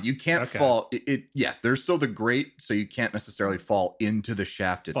down. You can't Okay. fall. Yeah, there's still the grate, so you can't necessarily fall into the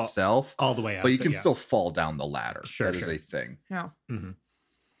shaft Fall itself, All the way out. but you can yeah. still fall down the ladder. Sure, That is sure. a thing. No. Mhm.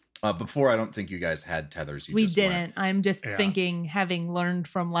 Before, I don't think you guys had tethers. You We just went. didn't. I'm just Yeah. thinking, having learned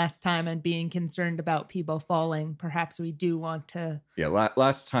from last time and being concerned about people falling, perhaps we do want to. Yeah,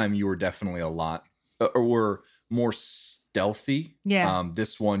 last time you were definitely a lot, or were more stealthy. Yeah.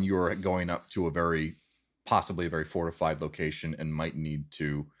 This one you were going up to possibly a very fortified location and might need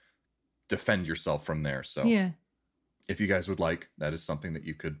to defend yourself from there. So Yeah. if you guys would like, that is something that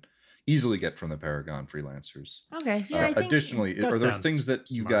you could easily get from the Paragon freelancers. Okay. Yeah. I think, Additionally, That are there sounds things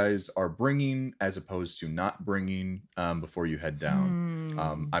that you smart. guys are bringing as opposed to not bringing before you head down?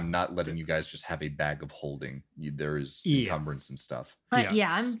 Hmm. I'm not letting you guys just have a bag of holding. There is Yeah. encumbrance and stuff.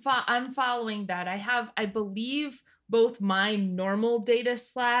 Yeah, I'm following that. I believe, both my normal data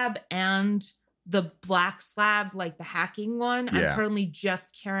slab and the black slab, like the hacking one. Yeah. I'm currently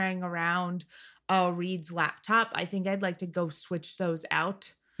just carrying around Reed's laptop. I think I'd like to go switch those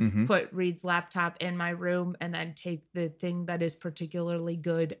out. Mm-hmm. Put Reed's laptop in my room and then take the thing that is particularly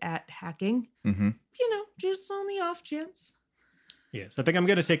good at hacking. Mm-hmm. Just on the off chance. Yes, I think I'm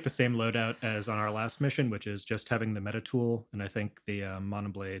going to take the same loadout as on our last mission, which is just having the meta tool and I think the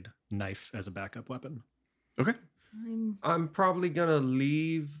monoblade knife as a backup weapon. Okay. I'm probably gonna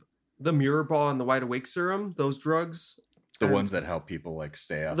leave the mirror ball and the wide awake serum, those drugs. The And ones that help people like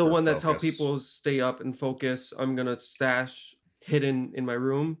stay up. the or one that's helped focus. people stay up and focus. I'm gonna stash hidden in my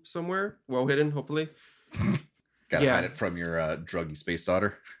room somewhere. Well hidden, hopefully. Gotta Yeah. hide it from your druggy space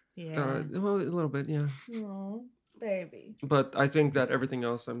daughter. Yeah. Well, a little bit, yeah. Oh, baby. But I think that everything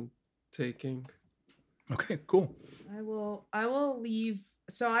else I'm taking. Okay, cool. I will leave.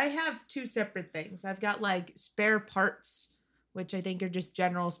 So I have two separate things. I've got like spare parts, which I think are just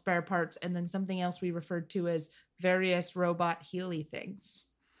general spare parts, and then something else we referred to as various robot Healy things.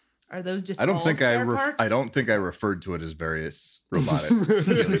 Are those just I don't all think spare parts? I don't think I referred to it as various robotic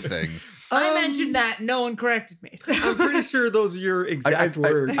healing things. I mentioned that. No one corrected me. So. I'm pretty sure those are your exact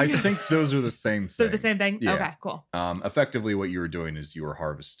words. I think those are the same thing. They're the same thing? Yeah. Okay, cool. Effectively, what you were doing is you were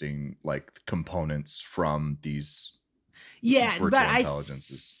harvesting like components from these. Yeah, virtual but I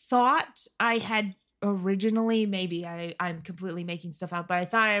intelligences. thought I had originally, maybe I'm completely making stuff up, but I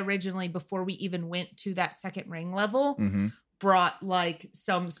thought I originally, before we even went to that second ring level, Mm-hmm. brought like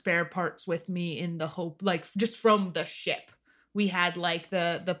some spare parts with me in the hope, like just from the ship. We had like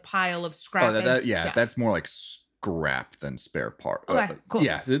the pile of scrap. Oh, and yeah, stuff. that's more like scrap than spare part. Okay, cool.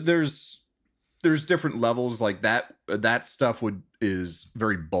 Yeah, there's different levels like that. That stuff is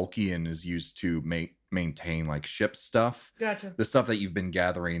very bulky and is used to maintain like ship stuff. Gotcha. The stuff that you've been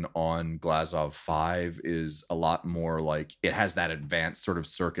gathering on Glazov 5 is a lot more like it has that advanced sort of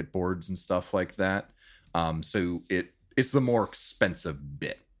circuit boards and stuff like that. So it's the more expensive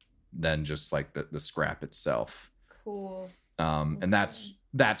bit than just like the scrap itself. Cool. And that's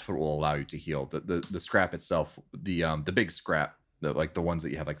what will allow you to heal. The scrap itself, the big scrap, like the ones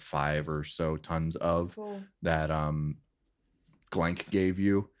that you have like 5 or so tons of Cool. that Glank gave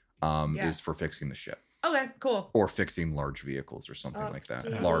you Yeah. is for fixing the ship Okay, cool. or fixing large vehicles or something like that.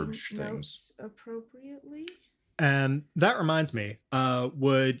 Updating Large things. notes appropriately. And that reminds me,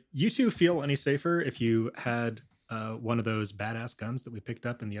 would you two feel any safer if you had one of those badass guns that we picked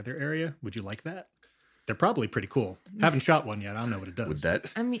up in the other area? Would you like that? They're probably pretty cool. Haven't shot one yet. I don't know what it does. Would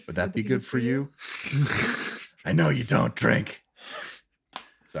that I mean, would that be good for you? I know you don't drink.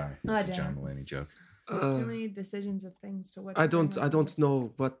 Sorry, it's a John Mulaney joke. There's too many decisions of things to what. I don't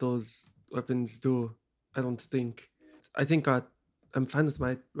know what those weapons do. I don't think. I think I'm fine with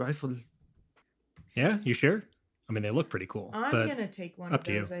my rifle. Yeah, you sure? I mean, they look pretty cool. I'm but gonna take one up of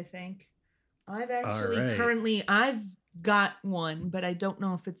to you. those. I think I've actually right. I've got one, but I don't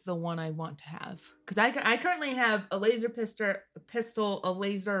know if it's the one I want to have because I currently have a laser pistol, a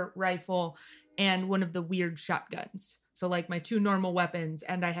laser rifle, and one of the weird shotguns. So like my two normal weapons,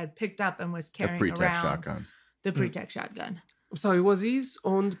 and I had picked up and was A carrying pre-tech around shotgun. the pre-tech shotgun. Sorry, were these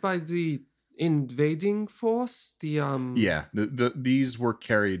owned by the invading force? The Yeah, these were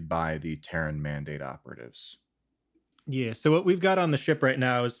carried by the Terran Mandate operatives. Yeah, so what we've got on the ship right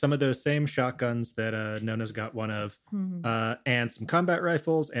now is some of those same shotguns that Nona's got one of, and some combat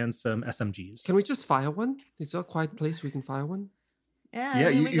rifles and some SMGs. Can we just fire one? Is there a quiet place we can fire one? Yeah,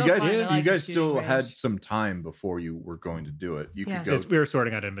 then we you go guys, find, you like, a guys shooting still had range. some time before you were going to do it. You Yeah. could go. We were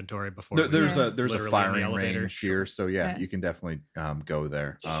sorting out inventory before. There's Yeah. a Literally in the firing elevator. range here, so yeah, Yeah. you can definitely go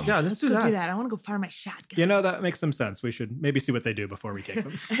there. Yeah, let's do Go that. do that. I want to go fire my shotgun. You know, that makes some sense. We should maybe see what they do before we take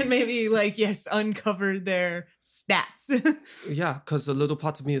them. And maybe uncover their stats. Yeah, because a little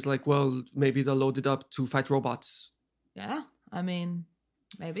part of me is like, well, maybe they're loaded up to fight robots. Yeah, I mean,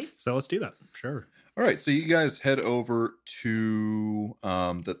 maybe. So let's do that. Sure. All right, so you guys head over to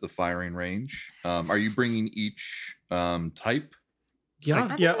the firing range. Are you bringing each type? Yeah, I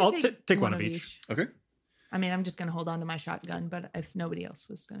think Yeah, I'd I'll take one of each. Okay. I mean, I'm just gonna hold on to my shotgun, but if nobody else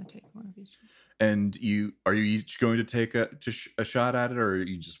was gonna take one of each, And are you each going to take a shot at it, or are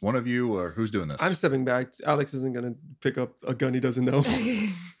you just one of you, or who's doing this? I'm stepping back. Alex isn't gonna pick up a gun he doesn't know.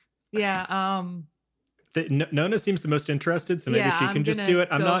 yeah. Nona seems the most interested, so maybe yeah, she I'm can just gonna do it.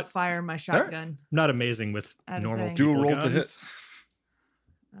 I'm go not fire my shotgun. not amazing with At a normal thing. Do a people roll to hit. guns.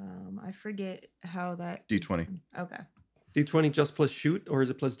 I forget how that. D20. Okay. D20 just plus shoot, or is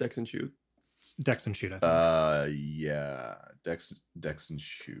it plus dex and shoot? It's Dex and shoot. I think. Yeah, Dex and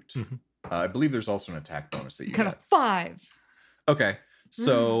shoot. Mhm. I believe there's also an attack bonus that you Got a get. 5. Okay,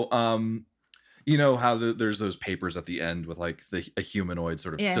 so you know how there's those papers at the end with like a humanoid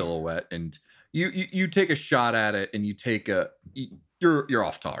sort of Yeah. silhouette, and you take a shot at it, and you take you're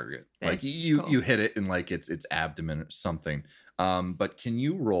off target. Like That's you cool. hit it in like its abdomen or something. But can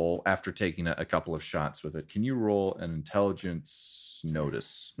you roll after taking a couple of shots with it? Can you roll an intelligence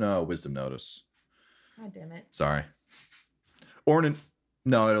notice? No, wisdom notice. God damn it. Sorry. Or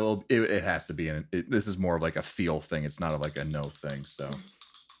no, it has to be this is more of like a feel thing. It's not like a no thing. So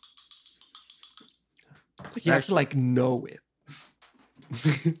You have to like know it.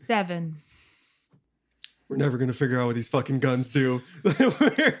 7. We're never gonna figure out what these fucking guns do.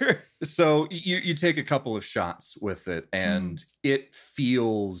 so you take a couple of shots with it, and it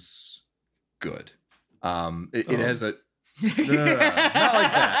feels good. It has a no, not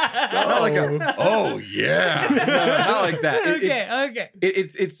like that. Not like a oh yeah, no, not like that. Okay.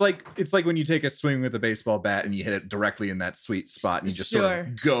 It's like when you take a swing with a baseball bat and you hit it directly in that sweet spot and you just sort Sure.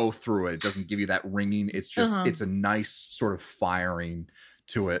 of go through it. It doesn't give you that ringing. It's just it's a nice sort of firing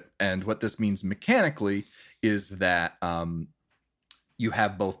to it. And what this means mechanically is that you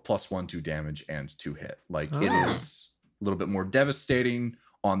have both +1/2 damage and 2 hit. Like it is a little bit more devastating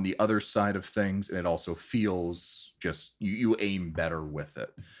on the other side of things, and it also feels just you aim better with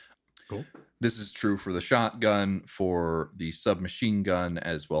it. Cool. This is true for the shotgun, for the submachine gun,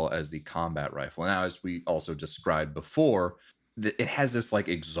 as well as the combat rifle. Now, as we also described before, it has this like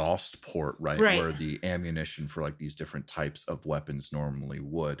exhaust port, right? Where the ammunition for like these different types of weapons normally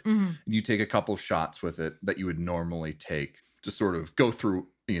would. Mhm. And you take a couple shots with it that you would normally take to sort of go through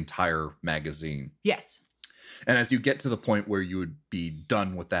the entire magazine. Yes. And as you get to the point where you would be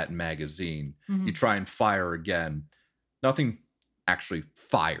done with that magazine, you try and fire again. Nothing actually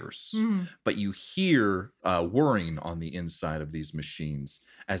fires, but you hear whirring on the inside of these machines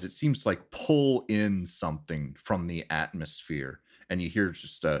as it seems like pull in something from the atmosphere. And you hear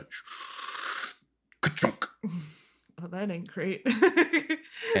just a ka-chunk. Oh, that ain't great.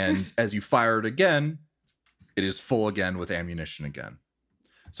 And as you fire it again, it is full again with ammunition again.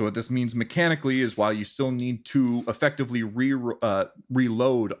 So what this means mechanically is while you still need to effectively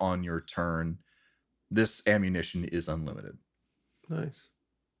reload on your turn, this ammunition is unlimited. Nice.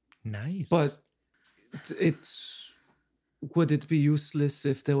 Nice. But would it be useless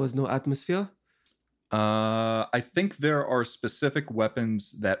if there was no atmosphere? I think there are specific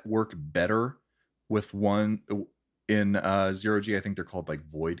weapons that work better with one in 0G. I think they're called like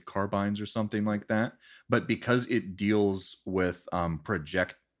void carbines or something like that. But because it deals with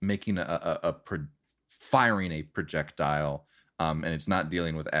making a firing a projectile, and it's not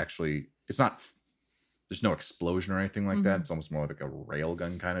dealing with there's no explosion or anything like that. It's almost more like a rail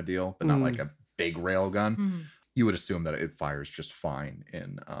gun kind of deal, but not like a big rail gun. You would assume that it fires just fine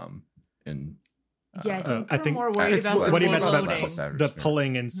in Yeah, I I think think we're more worried about what he the meant about reloading. the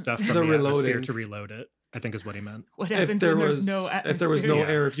pulling in stuff from The the atmosphere reloading. to reload it, I think is what he meant. What If happens there when was there's no atmosphere? if there was no Yeah.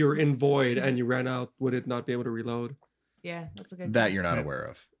 air, if you were in void and you ran out, would it not be able to reload? Yeah, that's a good that question. you're not aware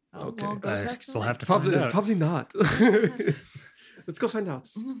of. Oh, Okay. well, go I test guess we'll it. have to Probably find out. probably not. Let's go find out.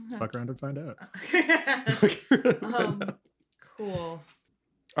 Let's fuck around and find out. Cool.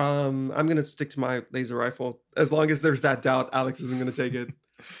 I'm gonna stick to my laser rifle. As long as there's that doubt, Alex isn't gonna take it.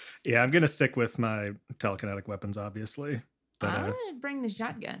 Yeah, I'm gonna stick with my telekinetic weapons, obviously. But I'm gonna bring the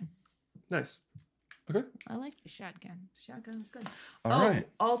shotgun. Nice. I like the shotgun. The shotgun is good. All right.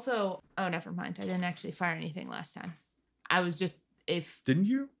 Also, never mind. I didn't actually fire anything last time. I was just Didn't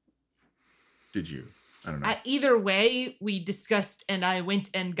you? Did you? I don't know. Either way, we discussed and I went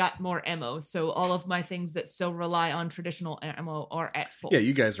and got more ammo. So all of my things that still rely on traditional ammo are at full. Yeah,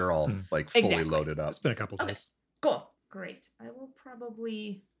 you guys are all like fully Exactly. loaded up. it's been a couple Okay. days. Cool. Great. I will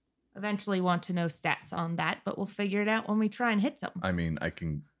probably eventually want to know stats on that, but we'll figure it out when we try and hit something. I mean, I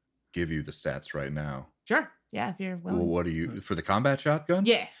can give you the stats right now. Sure. Yeah, if you're Well, willing. what are you for the combat shotgun?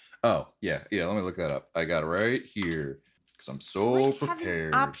 Yeah. Oh, yeah. Let me look that up. I got it right here because I'm so Like having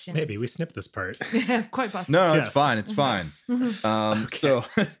prepared. Options. Maybe we snipped this part. Quite possible. No, Jeff. it's fine. It's fine. Mhm. So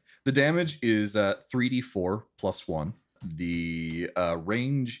the damage is 3d4 plus 1. The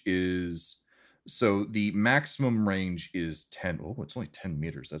range is so the maximum range is 10. Oh, it's only 10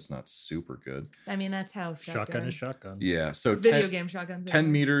 meters. That's not super good. I mean, that's how Shotgun is shotgun. Yeah. So Video 10, game shotguns.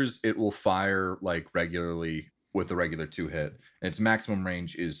 10 meters, it will fire like regularly with a regular 2-hit. And its maximum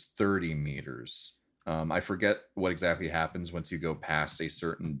range is 30 meters. I forget what exactly happens once you go past a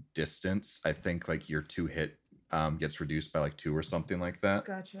certain distance. I think like your 2-hit gets reduced by like 2 or something like that.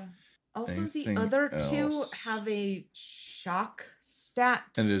 Gotcha. Also, Anything the other two else? have a shock stat.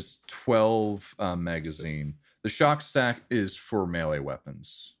 And it is 12 magazine. The shock stack is for melee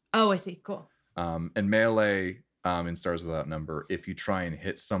weapons. Oh, I see. Cool. And melee in Stars Without Number, if you try and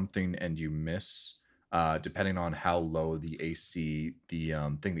hit something and you miss, depending on how low the AC, the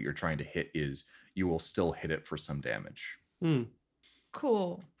thing that you're trying to hit is, you will still hit it for some damage.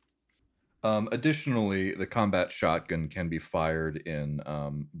 Cool. Additionally, the combat shotgun can be fired in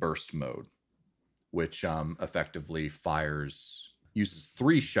burst mode, which effectively uses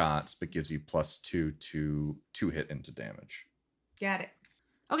 3 shots, but gives you +2 to hit into damage. Got it.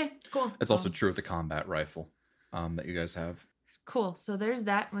 Okay, cool. That's also true of the combat rifle that you guys have. Cool. So there's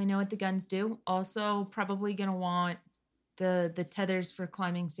that. We know what the guns do. Also, probably gonna want the tethers for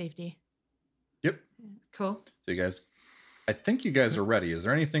climbing safety. Yep. Cool. So you guys, I think you guys are ready. Is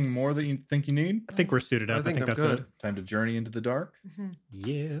there anything more that you think you need? I think we're suited up. I think I'm that's good. it. Time to journey into the dark.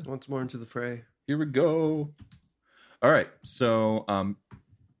 Yeah. Once more into the fray. Here we go. All right. So I'm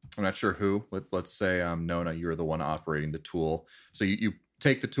not sure who. Let's say Nona, you're the one operating the tool. So you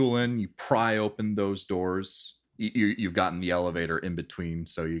take the tool in, you pry open those doors. You've gotten the elevator in between,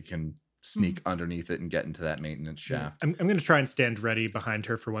 so you can sneak underneath it and get into that maintenance shaft. I'm going to try and stand ready behind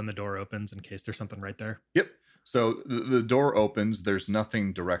her for when the door opens in case there's something right there. Yep. So the door opens. There's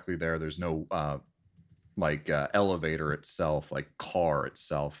nothing directly there. There's no elevator itself, like car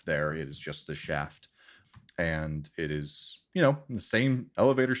itself there. It is just the shaft. And it is, the same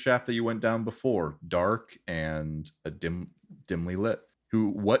elevator shaft that you went down before, dark and dimly lit.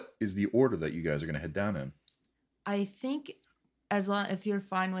 What is the order that you guys are going to head down in? I think if you're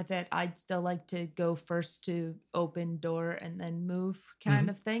fine with it, I'd still like to go first to open door and then move kind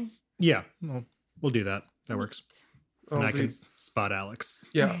of thing. Yeah, we'll do that. That works. And Oh, I can please. spot Alex.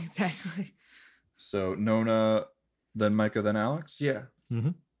 Yeah. Exactly. So Nona, then Micah, then Alex? Yeah.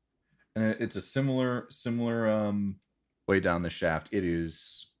 And it's a similar way down the shaft. It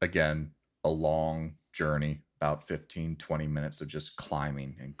is, again, a long journey, about 15, 20 minutes of just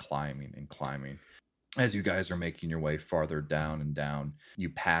climbing and climbing and climbing. As you guys are making your way farther down and down, you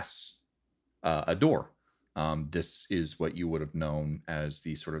pass a door. This is what you would have known as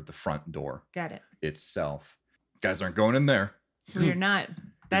the sort of the front door Got it. itself. Guys aren't going in there. We're not.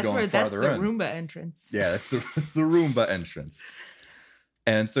 That's going that's farther the in. Roomba entrance. Yeah, it's the Roomba entrance.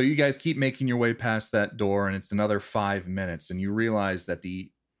 And so you guys keep making your way past that door, and it's another 5 minutes, and you realize that it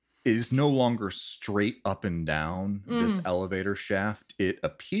is no longer straight up and down this elevator shaft. It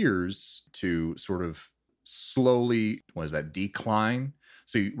appears to sort of slowly, decline.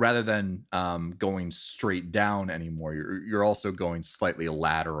 So rather than going straight down anymore, you're also going slightly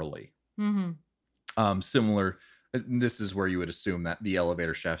laterally. Mm-hmm. Similar And this is where you would assume that the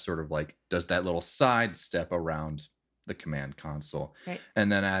elevator shaft sort of like does that little side step around the command console. Right.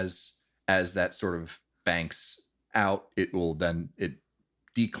 And then as that sort of banks out, it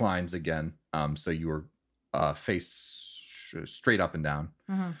declines again. So you are face straight up and down.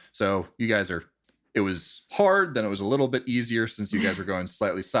 Uh-huh. So you guys it was hard, then it was a little bit easier since you guys were going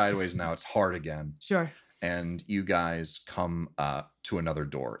slightly sideways. Now it's hard again. Sure. And you guys come to another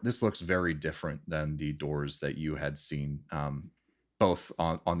door. This looks very different than the doors that you had seen, both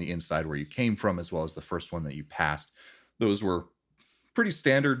on the inside where you came from, as well as the first one that you passed. Those were pretty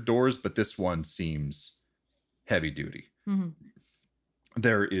standard doors, but this one seems heavy duty. Mm-hmm.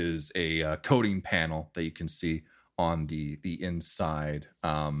 There is a coding panel that you can see on the inside.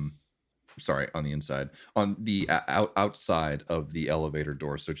 On the inside, on the outside of the elevator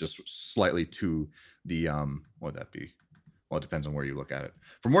door. So just slightly to the what would that be? Well, it depends on where you look at it.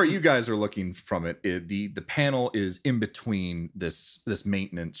 From where you guys are looking from it, the panel is in between this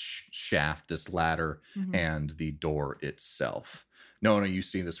maintenance shaft, this ladder, Mm-hmm. and the door itself. Nona, you've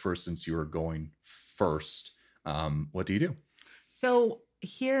seen this first since you were going first. What do you do? So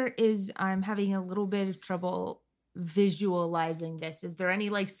here is, I'm having a little bit of trouble visualizing this. Is there any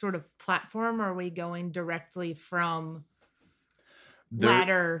like sort of platform, or are we going directly from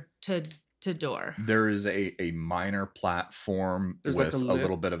ladder to door? There is a minor platform There's with like a a lip.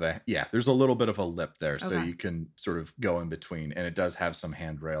 little bit of there's a little bit of a lip there, so Okay. you can sort of go in between, and it does have some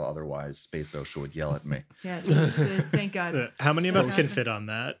handrail. Otherwise, Space Ocean would yell at me. Yeah. Thank God. How many of us So- can fit on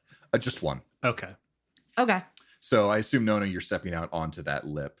that? Just one. Okay. Okay. So I assume, Nona, you're stepping out onto that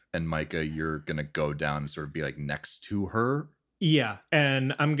lip, and Micah, you're gonna go down and sort of be like next to her. Yeah,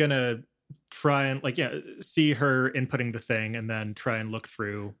 and I'm gonna try and see her inputting the thing, and then try and look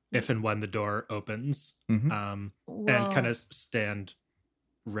through if and when the door opens, Mhm. and Well, kind of stand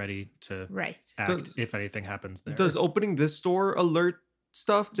ready to right. act Does- if anything happens there. Does opening this door alert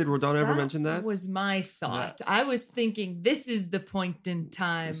stuff? Did Rodana ever mention that? Was my thought. I was thinking this is the point in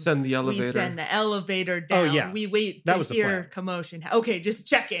time. Send the elevator. We send the elevator down. yeah. We wait That to was the hear plan. commotion. Okay, just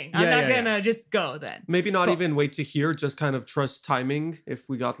checking. I'm Yeah, not yeah, gonna just go then. Maybe not Cool. even wait to hear, just kind of trust timing if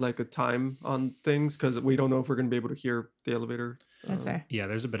we got like a time on things, because we don't know if we're going to be able to hear the elevator. That's fair. Yeah,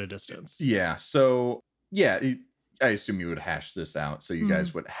 there's a bit of distance. Yeah. So I assume you would hash this out, so you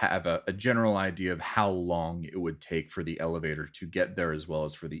guys would have a general idea of how long it would take for the elevator to get there, as well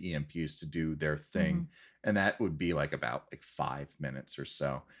as for the EMPs to do their thing. And that would be like about 5 minutes or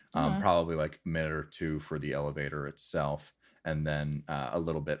so. Okay. Probably like a minute or two for the elevator itself, and then a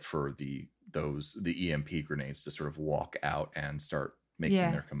little bit for the EMP grenades to sort of walk out and start making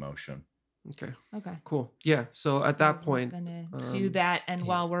Yeah. their commotion. Okay, Okay. cool. Yeah, so at that We're point, gonna do um, that, and yeah.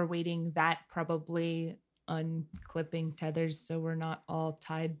 while we're waiting, that probably unclipping tethers so we're not all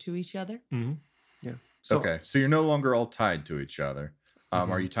tied to each other. so Okay, so you're no longer all tied to each other. Are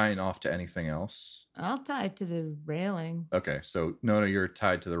Mhm. you tying off to anything else? I'll tie it to the railing. Okay, so Nona, you're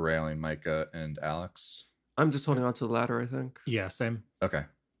tied to the railing. Micah and Alex. I'm just holding on to the ladder, I think. Yeah, same. Okay.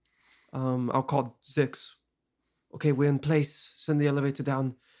 I'll call Zix. Okay, we're in place. Send the elevator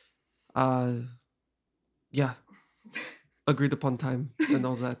down. Yeah. Agreed upon time and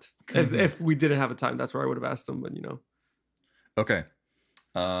all that. if we didn't have a time, that's where I would have asked them, but Okay.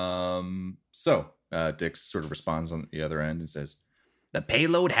 So Dix sort of responds on the other end and says, The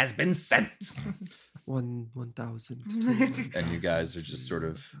payload has been sent. 1,000. and you guys are just sort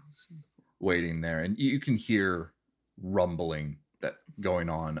of waiting there, and you can hear rumbling that going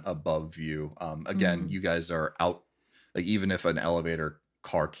on above you. Again, you guys are out. Like, even if an elevator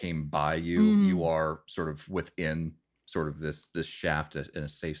car came by you, you are sort of within sort of this shaft in a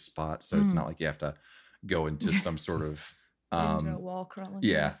safe spot. So it's not like you have to go into some sort of Into a wall crawling.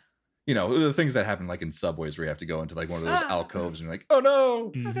 yeah. You know, the things that happen like in subways where you have to go into like one of those Ah. alcoves and you're like, oh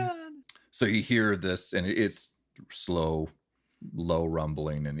no. Mhm. Oh God. So you hear this, and it's slow, low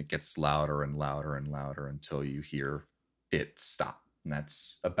rumbling, and it gets louder and louder and louder until you hear it stop. And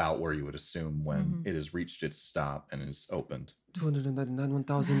that's about where you would assume when it has reached its stop and is opened. 299,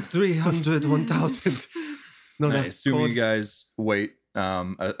 1,300, 1,000. No, And I no. assume code. you guys wait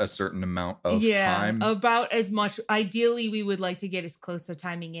a certain amount of time. About as much. Ideally, we would like to get as close to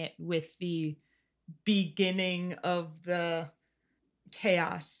timing it with the beginning of the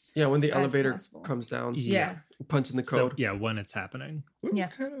chaos. Yeah, when the as elevator possible. comes down, Yeah. punch in the So code. yeah, when it's happening. What Yeah.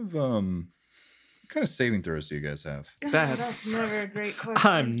 kind of saving throws do you guys have? Bad. That's never a great question.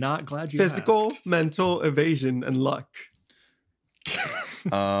 I'm not glad you Physical, asked. mental, evasion, and luck.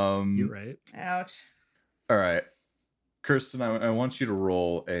 You're right. Ouch. All right, Kirsten, I want you to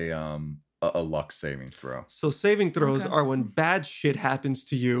roll a luck saving throw. So saving throws Okay. are when bad shit happens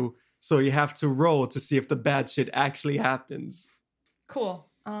to you So you have to roll to see if the bad shit actually happens. Cool.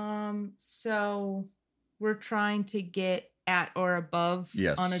 So we're trying to get at or above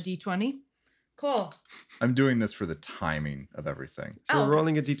Yes. on a d20. Cool. I'm doing this for the timing of everything. So we're okay.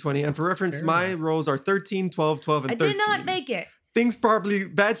 rolling a d20. And for reference, Fair my enough. rolls are 13, 12, 12, and I 13. did not make it.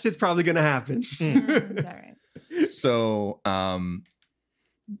 Bad shit's probably going to happen. It's all right. So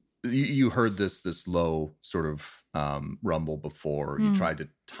you heard this low sort of rumble before. You tried to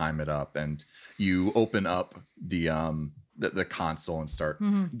time it up, and you open up the console and start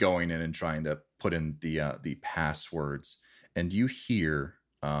going in and trying to put in the passwords, and you hear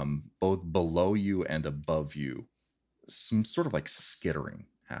both below you and above you some sort of like skittering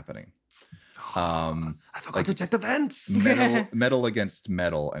happening. I forgot to check the vents. Metal against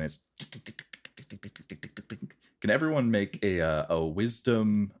metal, and it's. Can everyone make a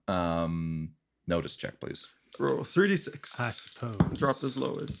wisdom notice check, please? Roll 3d6. I suppose. Drop as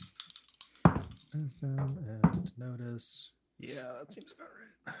low as. Wisdom and notice. Yeah, that seems about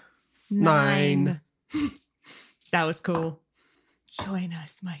right. 9. That was cool. Join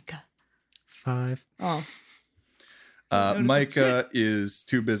us, Micah. 5. Oh. Notice Micah is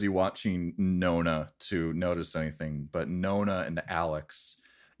too busy watching Nona to notice anything, but Nona and Alex,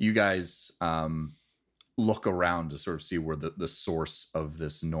 you guys look around to sort of see where the source of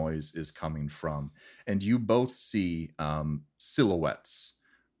this noise is coming from. And you both see silhouettes,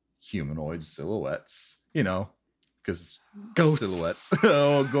 humanoid silhouettes, because Ghosts. silhouettes.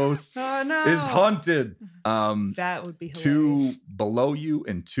 Oh, ghosts Oh no. is haunted. That would be hilarious. 2 below you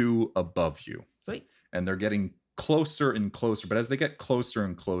and 2 above you. Sweet. And they're getting closer and closer. But as they get closer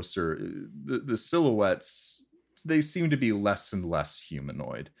and closer, the silhouettes, they seem to be less and less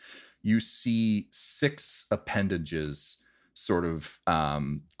humanoid. You see 6 appendages sort of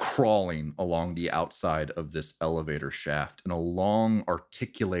crawling along the outside of this elevator shaft and a long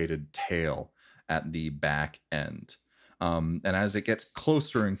articulated tail at the back end. And as it gets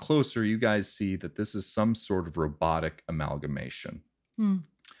closer and closer, you guys see that this is some sort of robotic amalgamation.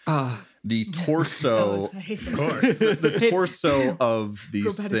 The torso, Of course. the torso of these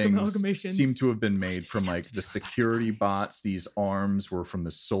Robotic things amalgamations. seem to have been made from like the security bots. These arms were from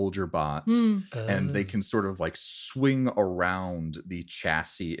the soldier bots, and they can sort of like swing around the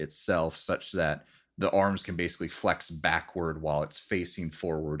chassis itself such that the arms can basically flex backward while it's facing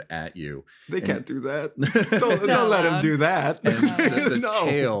forward at you. They can't do that. Don't not let them allowed. do that. And the No.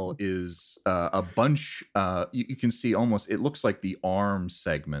 tail is a bunch. You can see almost. It looks like the arm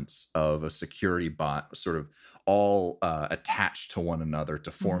segments of a security bot, sort of all attached to one another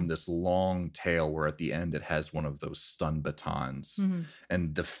to form this long tail. Where at the end it has one of those stun batons,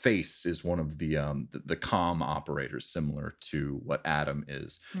 and the face is one of the comm operators, similar to what Adam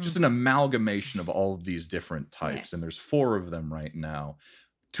is. Just an amalgamation of all of these different types, and there's 4 of them right now.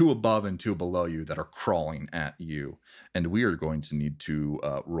 2 above and 2 below you that are crawling at you. And we are going to need to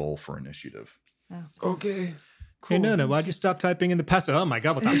roll for initiative. Okay. Hey, no, why'd you stop typing in the password? Oh my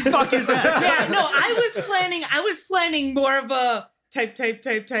god, what the fuck is that? Yeah, no, I was planning more of a type,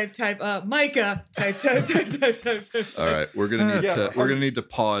 Micah, type. All right, we're gonna need Yeah. we're gonna need to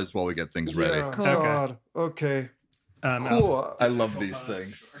pause while we get things ready. Yeah, Cool. God. Okay. Cool. Cool. I love these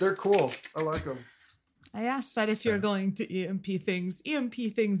things. They're cool. I like them. I asked that if you're going to EMP things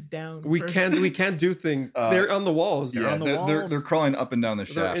down. We first. can't do things. They're on the walls. Yeah, on the they're walls. crawling up and down the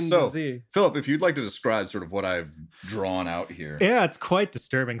They're shaft. in So, the Z. Philip, if you'd like to describe sort of what I've drawn out here. Yeah, it's quite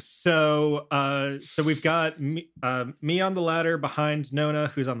disturbing. So, so we've got me on the ladder behind Nona,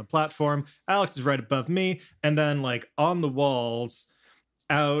 who's on the platform. Alex is right above me, and then like on the walls,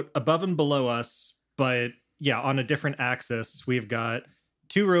 out above and below us, but yeah, on a different axis, we've got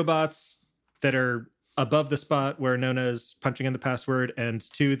 2 robots that are above the spot where Nona is punching in the password, and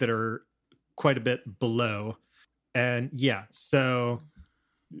 2 that are quite a bit below. And yeah, so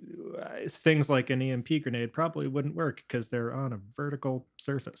things like an EMP grenade probably wouldn't work because they're on a vertical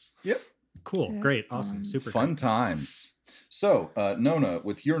surface. Yep. Cool. Yeah. Great. Awesome. Super Fun cool. times. So, Nona,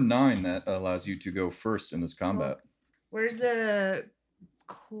 with your 9, that allows you to go first in this combat. Where's the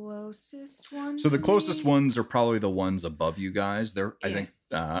closest one? So the to closest me? ones are probably the ones above you guys. They're, I Yeah. think,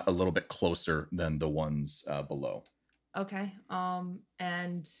 a little bit closer than the ones below. Okay.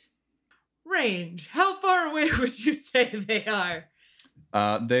 And range. How far away would you say they are?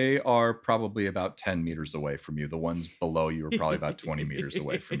 They are probably about 10 meters away from you. The ones below you are probably about 20 meters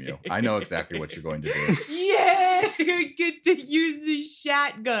away from you. I know exactly what you're going to do. Yeah, I get to use the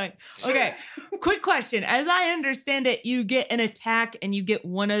shotgun. Okay, quick question. As I understand it, you get an attack and you get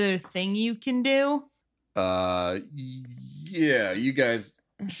one other thing you can do. Yeah, you guys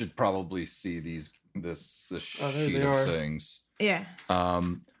should probably see this Oh, there sheet they of are. things. Yeah.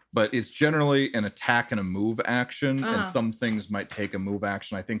 but it's generally an attack and a move action, Uh-huh. and some things might take a move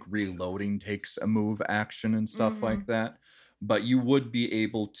action. I think reloading takes a move action and stuff like that. But you would be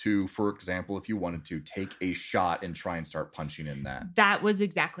able to, for example, if you wanted to, take a shot and try and start punching in that. That was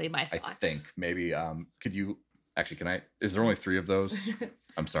exactly my I thought. think maybe could you actually? Can I? Is there only 3 of those?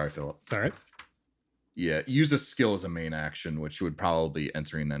 I'm sorry, Philip. It's all right. Yeah, use a skill as a main action, which would probably be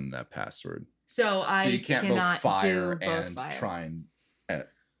entering in that password. So I So you can't both cannot fire do both and fire. try and fire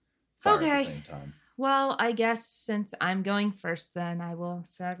at Okay. the same time. Well, I guess since I'm going first, then I will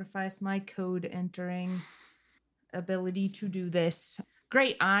sacrifice my code entering ability to do this.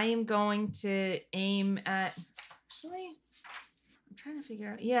 Great. I am going to aim at. Actually, I'm trying to figure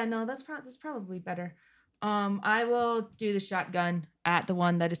out. Yeah, no, that's probably better. I will do the shotgun at the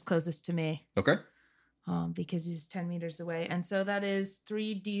one that is closest to me. Okay. Because he's 10 meters away, and so that is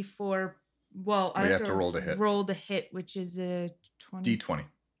 3d4. Well, I We have have to roll to hit. Roll the hit, which is a 20. D20.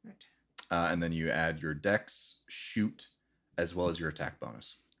 Right. And then you add your dex, shoot, as well as your attack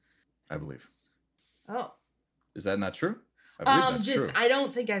bonus. I believe. Oh. Is that not true? I believe that's Just true. I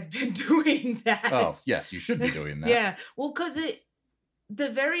don't think I've been doing that. Oh, yes, you should be doing that. Yeah. Well, because the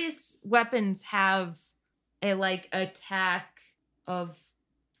various weapons have a attack of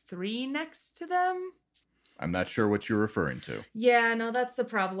 3 next to them. I'm not sure what you're referring to. Yeah, no, that's the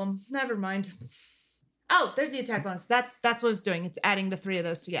problem. Never mind. Oh, there's the attack bonus. That's what it's doing. It's adding the 3 of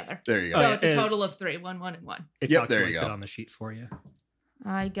those together. There you go. So yeah, it's a and- total of 3. 1, 1, and 1. It Yep, there you calculates go. it on the sheet for you.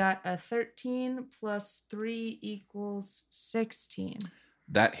 I got a 13 plus 3 equals 16.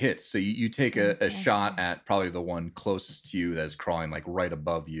 That hits. So you take a Fantastic. shot at probably the one closest to you that's crawling right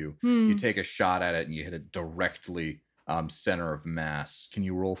above you. You take a shot at it and you hit it directly center of mass. Can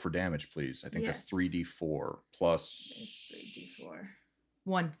you roll for damage, please? I think Yes. that's 3d4 plus. It's 3d4.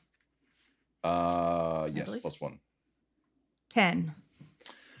 1. Yes, believe. plus 1. 10.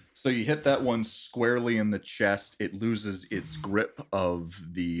 So you hit that one squarely in the chest. It loses its grip of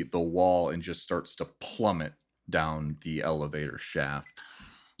the wall and just starts to plummet down the elevator shaft.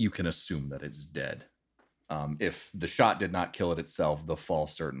 You can assume that it's dead. If the shot did not kill it itself, the fall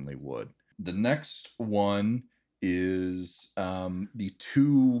certainly would. The next one is the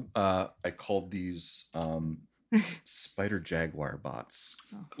 2. I called these spider jaguar bots.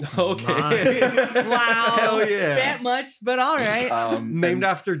 Okay. Wow. Hell yeah. That much, but all right. Named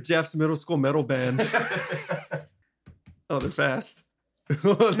after Jeff's middle school metal band. Oh, they're fast.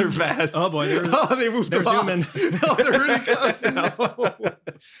 Oh, they're fast. Oh, boy, they moved they're around. zooming. Oh, they're really close now.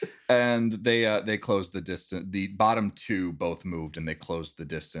 And they closed the distance. The bottom 2 both moved, and they closed the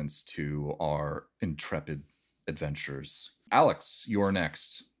distance to our intrepid adventurers. Alex, you're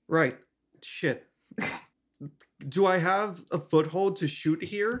next. Right. Shit. Do I have a foothold to shoot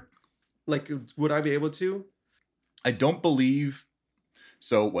here? Would I be able to? I don't believe.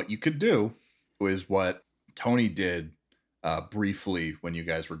 So what you could do is what Tony did briefly when you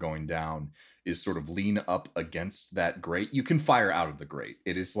guys were going down, is sort of lean up against that grate. You can fire out of the grate.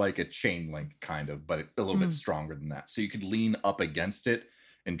 It is like a chain link kind of, but a little bit stronger than that. So you could lean up against it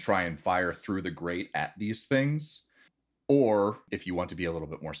and try and fire through the grate at these things. Or if you want to be a little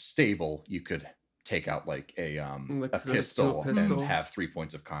bit more stable, you could take out a pistol pistol. and have 3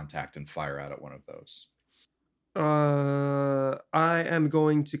 points of contact and fire out at one of those. I am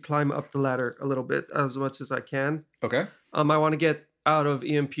going to climb up the ladder a little bit as much as I can. Okay. I want to get out of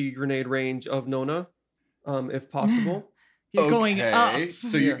EMP grenade range of Nona, if possible. You're going up.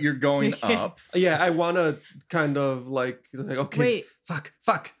 So Yeah. you're going up. Yeah, I want to kind of okay, Wait.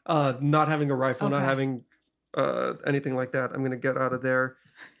 fuck. Not having a rifle, not Okay. having anything like that. I'm gonna get out of there.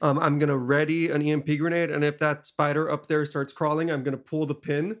 I'm gonna ready an EMP grenade, and if that spider up there starts crawling, I'm gonna pull the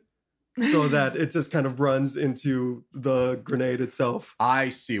pin so that it just kind of runs into the grenade itself. I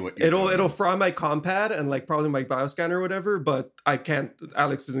see what you're It'll doing. fry my compad and probably my bioscanner or whatever, but I can't.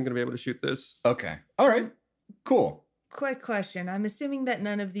 Alex isn't gonna be able to shoot this. Okay. All right. Cool. Quick question. I'm assuming that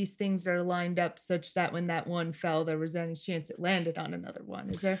none of these things are lined up such that when that one fell, there was any chance it landed on another one.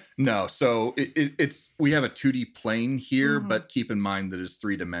 Is there? No, so it's we have a 2D plane here, Mhm. but keep in mind that it's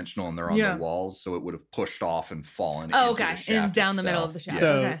 3-dimensional and they're on Yeah. the walls, so it would have pushed off and fallen. Oh, into okay. the shaft And down the middle of itself. the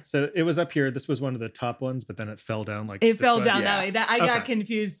shaft. Yeah. Okay. So it was up here. This was one of the top ones, but then it fell down It this fell way. down Yeah. that way. That I got Okay.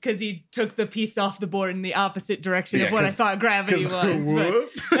 confused because he took the piece off the board in the opposite direction Yeah, of what I 'cause- thought gravity was. Whoop.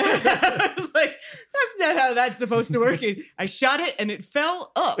 But I was like, that's not how that's supposed to work. I shot it and it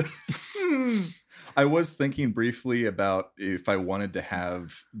fell up. I was thinking briefly about if I wanted to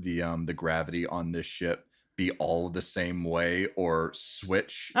have the gravity on this ship be all the same way or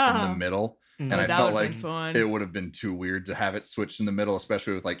switch in Uh-huh. the middle. Mm. And I that felt would've like been fun. it would have been too weird to have it switch in the middle,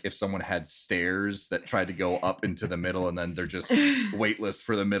 especially with like if someone had stairs that tried to go up into the middle and then they're just weightless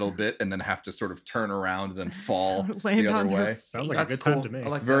for the middle bit and then have to sort of turn around and then fall Land the on other their way. Sounds like That's a good time cool. to me. I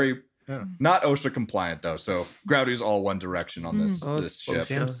like Very Yeah. not OSHA compliant though, so gravity's all one direction on this Oh, this ship.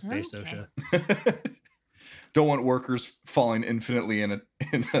 Damn Yeah. space Okay. OSHA. Don't want workers falling infinitely in an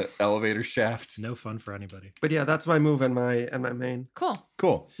elevator shaft. No fun for anybody. But yeah, that's my move and my main. Cool.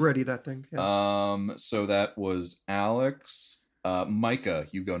 Cool. Ready that thing. Yeah. So that was Alex. Micah,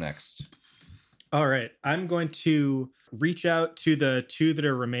 you go next. All right. I'm going to reach out to the two that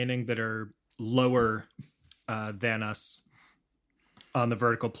are remaining that are lower than us on the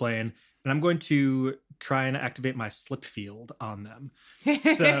vertical plane. And I'm going to try and activate my slip field on them.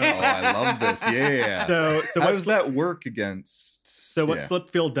 So, Oh, I love this. Yeah. so how what does that work against? So what Yeah. slip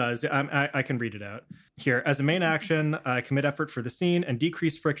field does, I can read it out here. As a main action, commit effort for the scene and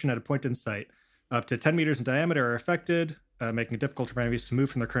decrease friction at a point in sight. Up to 10 meters in diameter are affected, making it difficult for enemies to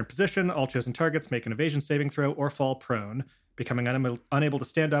move from their current position. All chosen targets make an evasion saving throw or fall prone, becoming unable to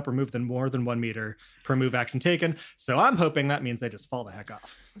stand up or move more than 1 meter per move action taken. So I'm hoping that means they just fall the heck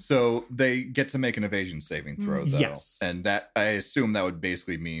off. So they get to make an evasion saving throw, though. Yes. And that I assume that would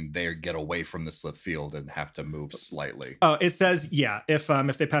basically mean they get away from the slip field and have to move slightly. Oh, it says, yeah, if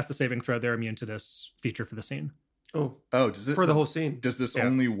they pass the saving throw, they're immune to this feature for the scene. Oh, Oh, does it for the whole scene. Does this Yeah.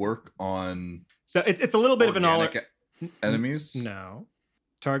 only work on So it's a little bit of an all. organic enemies? No.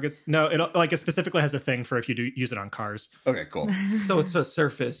 Targets? No, it specifically has a thing for if you do use it on cars. Okay, cool. So it's a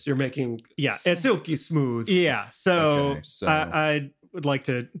surface you're making. Yeah, It's silky smooth. Yeah, so, Okay, so- I would like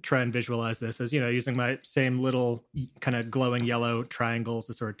to try and visualize this as, using my same little kind of glowing yellow triangles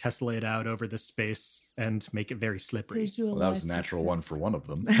to sort of tessellate out over this space and make it very slippery. Well, that was a natural one for one of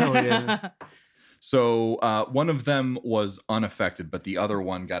them. Hell yeah. So one of them was unaffected, but the other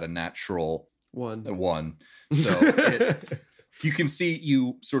one got a natural One. one. So you can see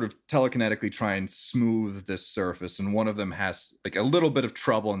you sort of telekinetically try and smooth this surface, and one of them has like a little bit of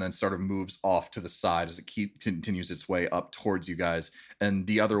trouble and then sort of moves off to the side as it continues its way up towards you guys, and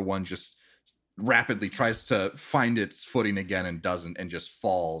the other one just rapidly tries to find its footing again and doesn't, and just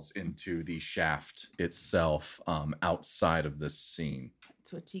falls into the shaft itself outside of this scene.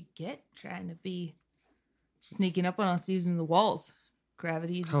 That's what you get trying to be sneaking up on us using the walls.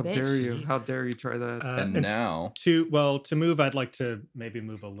 Gravity's a How bitch. dare you? How dare you try that? And now to move, I'd like to maybe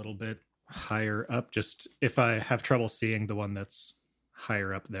move a little bit higher up. Just if I have trouble seeing the one that's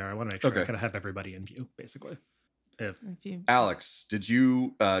higher up there, I want to make sure I Okay. kind of have everybody in view, basically. If you Alex, did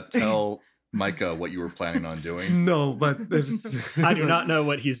you tell Micah what you were planning on doing? No, but if I do not know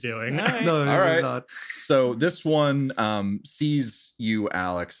what he's doing. All right. No, All it right. was not. So this one sees you,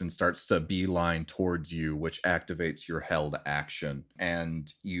 Alex, and starts to beeline towards you, which activates your held action. And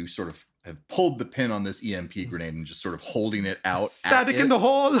you sort of have pulled the pin on this EMP grenade and just sort of holding it out. Static at in the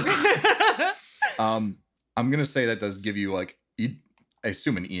hole. I'm gonna say that does give you like I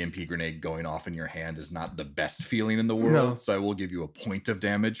assume an EMP grenade going off in your hand is not the best feeling in the world. No. So I will give you a point of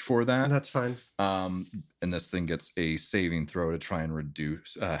damage for that. That's fine. And this thing gets a saving throw to try and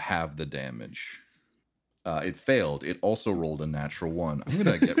reduce halve the damage. It failed. It also rolled a natural one. I'm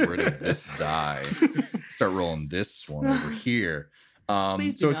gonna get rid of this die. Start rolling this one over here.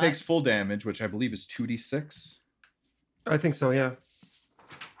 Please do So it not. takes full damage, which I believe is 2d6. I think so. Yeah.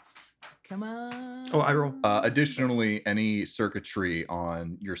 Come on. Oh, I roll. Additionally, any circuitry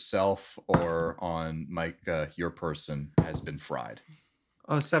on yourself or on Micah, your person, has been fried.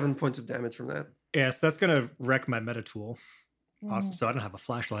 7 points of damage from that. Yes, that's gonna wreck my meta tool. Mm. Awesome. So I don't have a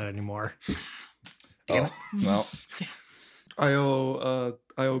flashlight anymore. Oh, well, I owe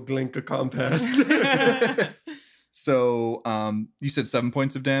Glink a compass. so you said 7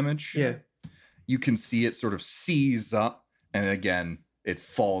 points of damage? Yeah. You can see it sort of seize up, and again, it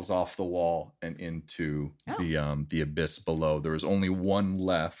falls off the wall and into Oh. the abyss below. There is only one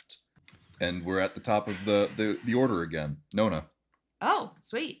left, and we're at the top of the order again. Nona. Oh,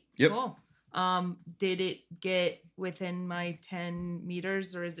 sweet. Yep. Cool. Did it get within my 10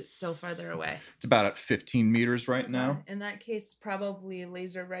 meters or is it still farther away? It's about at 15 meters right now. In that case, probably a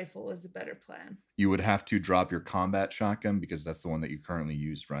laser rifle is a better plan. You would have to drop your combat shotgun because that's the one that you currently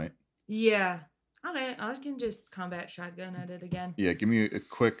used, right? Yeah. Okay, I can just combat shotgun at it again. Yeah, give me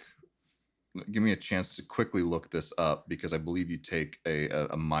a chance to quickly look this up because I believe you take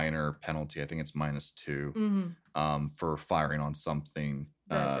a minor penalty. I think it's -2 Mm-hmm. for firing on something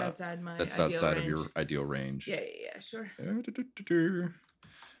That's outside my that's ideal outside range. of your ideal range. Yeah, sure.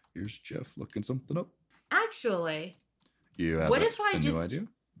 Here's Jeff looking something up. Actually, You have What a, if I a just- new idea?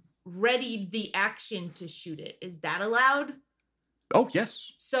 readied the action to shoot it. Is that allowed? Oh,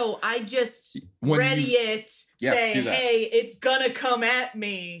 yes. So I just When ready you- it, Yeah, say, do that. hey, it's gonna come at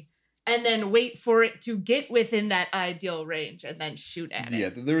me, and then wait for it to get within that ideal range and then shoot at Yeah,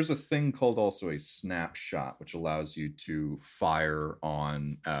 it. there's a thing called also a snapshot, which allows you to fire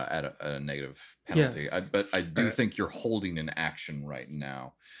on at a negative penalty. But I do Alright. think you're holding an action right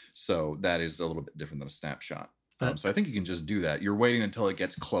now, so that is a little bit different than a snapshot. So I think you can just do that. You're waiting until it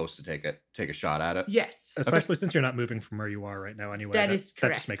gets close to take a shot at it. Yes. Especially since you're not moving from where you are right now anyway. That is That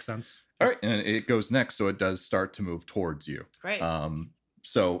correct. just makes sense. All right, and it goes next, so it does start to move towards you. Right.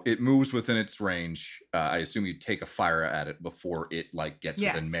 So it moves within its range. I assume you take a fire at it before it gets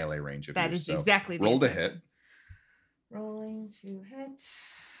Yes. within melee range of That you. is So exactly the roll to intention. hit. Rolling to hit.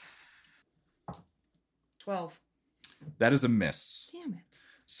 12. That is a miss. Damn it.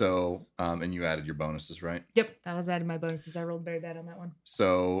 So, and you added your bonuses, right? Yep, that was adding my bonuses. I rolled very bad on that one.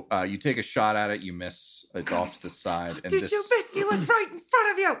 So you take a shot at it, you miss. It's off to the side, and Did you miss? He was right in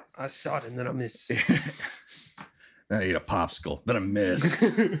front of you. I shot and then I missed. Then I ate a popsicle. Then I missed.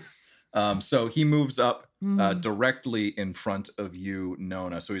 So he moves up directly in front of you,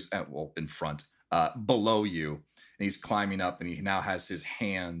 Nona. So he's in front, below you, and he's climbing up, and he now has his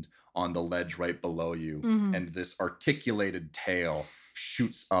hand on the ledge right below you, Mhm. and this articulated tail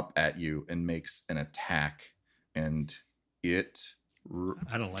shoots up at you and makes an attack, and it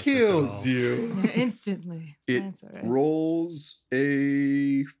I don't like Kills this at all. you. Instantly. It That's all right. rolls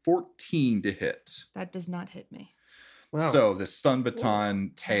a 14 to hit. That does not hit me. Wow. So the stun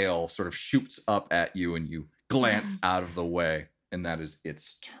baton tail sort of shoots up at you, and you glance out of the way, and that is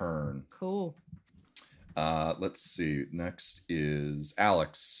its turn. Cool. Let's see. Next is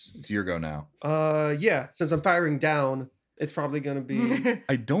Alex. It's your go now. Yeah, since I'm firing down, it's probably gonna be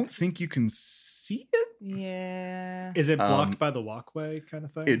I don't think you can see it. Yeah. Is it blocked Um, by the walkway kind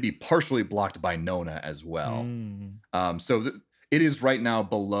of thing? It'd be partially blocked by Nona as well. Mm. So it is right now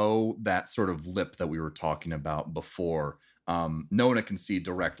below that sort of lip that we were talking about before. Nona can see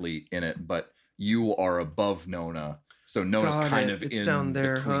directly in it, but you are above Nona. So Nona's Got kind it. of It's in down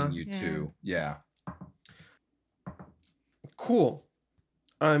there, between huh? you Yeah. two. Yeah. cool.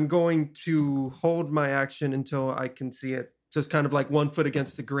 I'm going to hold my action until I can see it. Just kind of like 1 foot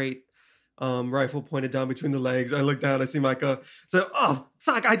against the grate, rifle pointed down between the legs. I look down, I see Micah. So, oh,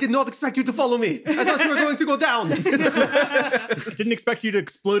 fuck, I did not expect you to follow me. I thought you were going to go down. I didn't expect you to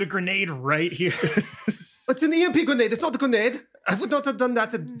explode a grenade right here. It's an EMP grenade. It's not a grenade. I would not have done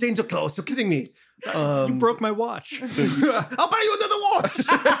that at danger close. You're kidding me. You broke my watch. I'll buy you another watch.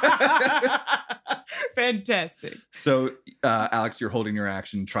 Fantastic. So, Alex, you're holding your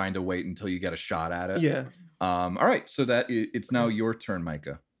action, trying to wait until you get a shot at it. Yeah. All right. So it's now your turn,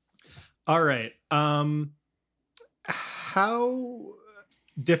 Micah. All right. How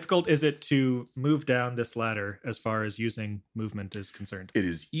difficult is it to move down this ladder as far as using movement is concerned? It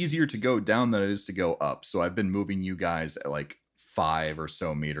is easier to go down than it is to go up. So I've been moving you guys at 5 or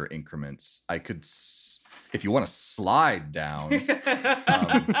so meter increments. I could, if you want to slide down, that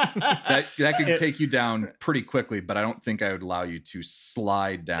could take you down pretty quickly. But I don't think I would allow you to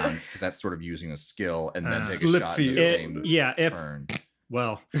slide down because that's sort of using a skill and then take a Slip shot for in the you. same turn.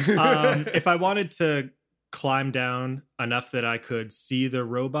 Well, if I wanted to climb down enough that I could see the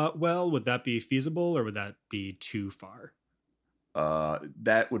robot well, would that be feasible or would that be too far?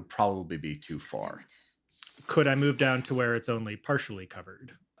 That would probably be too far. Could I move down to where it's only partially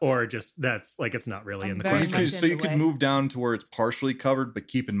covered? Or just that's it's not really I'm in the very question. much in So the you could way. move down to where it's partially covered, but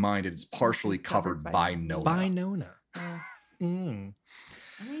keep in mind it's partially Covered covered by by Nona. By Nona. Yeah. Mm.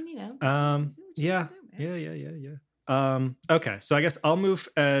 I mean, you know. Yeah. do, man. Yeah. Okay, so I guess I'll move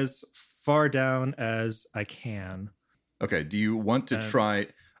as far down as I can. Okay. Do you want to Uh, try?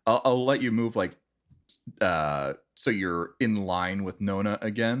 I'll let you move so you're in line with Nona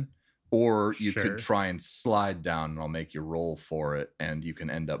again, or you Sure. could try and slide down, and I'll make you roll for it, and you can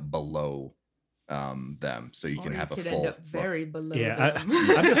end up below them, so you Or can have a could full. end up very below Yeah, them.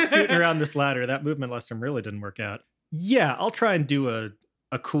 I'm just scooting around this ladder. That movement last time really didn't work out. Yeah, I'll try and do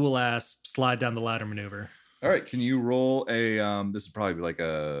a cool ass slide down the ladder maneuver. All right. Can you roll a? This would probably be like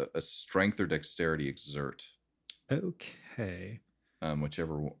a strength or dexterity exert, Okay.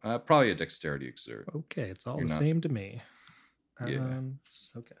 whichever. Probably a dexterity exert. Okay, it's all You're the not- same to me. Yeah.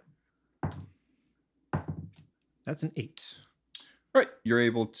 Okay. That's an 8. Right, you're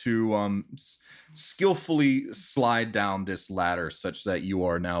able to skillfully slide down this ladder such that you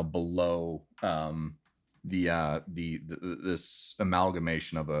are now below this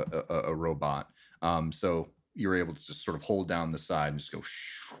amalgamation of a robot. So you're able to just sort of hold down the side and just go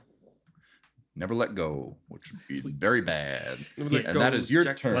never let go, which would be very bad. Never let And go, that is your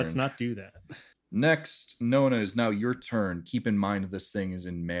Jack. turn. Let's not do that. Next, Nona, is now your turn. Keep in mind this thing is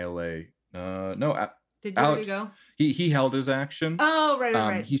in melee. No, Did you Alex, already go? he held his action. Oh,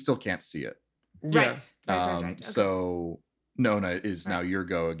 right. He still can't see it. Right. Okay. So Nona is now your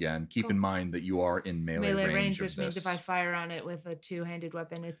go again. Keep Cool. in mind that you are in melee range of which means this. if I fire on it with a two-handed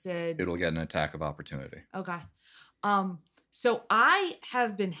weapon, It'll get an attack of opportunity. Okay. So I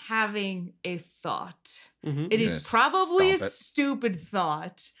have been having a thought. Mhm. It is Yes, probably a stop it. stupid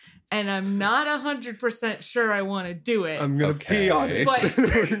thought, and I'm not 100% sure I want to do it. I'm gonna pee on it. But-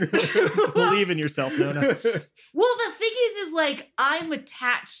 Believe in yourself, Nona. Well, the thing is like I'm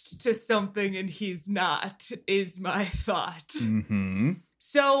attached to something and he's not, is my thought. Mm-hmm.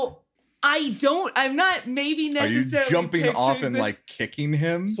 So I'm not maybe Are you necessarily jumping off picturing and this- like kicking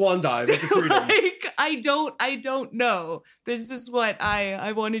him? Swan dive into freedom. like I don't know. This is what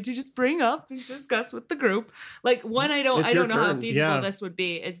I wanted to just bring up and discuss with the group. Like one, I don't It's your know how turn. feasible Yeah. this would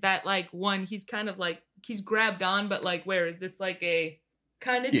be. Is that like one, he's kind of like he's grabbed on, but like where is this like a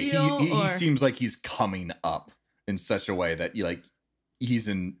kind of Yeah, deal? he or seems like he's coming up in such a way that you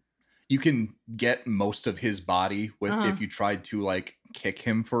can get most of his body with Uh-huh. if you tried to like kick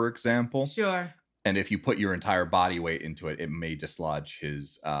him, for example. sure. And if you put your entire body weight into it, it may dislodge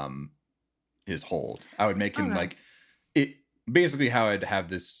his hold. I would make him Okay. like it. Basically, how I'd have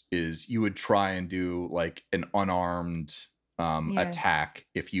this is you would try and do like an unarmed Yeah. attack.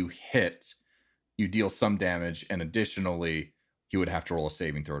 If you hit, you deal some damage, and additionally, he would have to roll a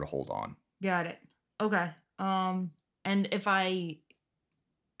saving throw to hold on. Got it. Okay. And if I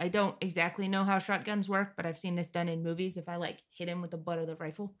don't exactly know how shotguns work, but I've seen this done in movies. If I like hit him with the butt of the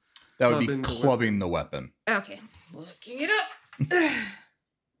rifle. That would be Clubbing the clubbing the weapon. Okay. Looking it up.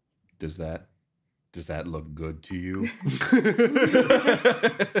 Does that look good to you? Do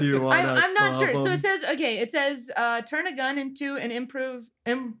you want? I'm not sure. So it says turn a gun into an Improvised.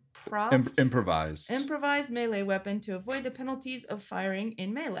 improvised melee weapon to avoid the penalties of firing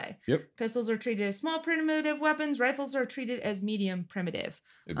in melee. Yep. Pistols are treated as small primitive weapons. Rifles are treated as medium primitive.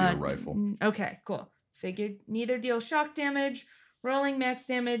 It'd be a rifle. Okay, cool. Figured neither deal shock damage. Rolling max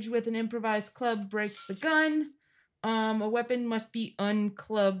damage with an improvised club breaks the gun. A weapon must be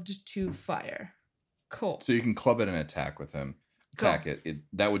unclubbed to fire. Cool. So you can club it and attack with him. Cool. Attack it.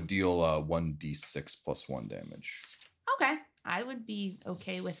 That would deal 1d6 plus 1 damage. Okay. I would be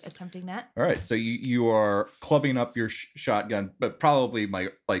okay with attempting that. All right. So you are clubbing up your shotgun, but probably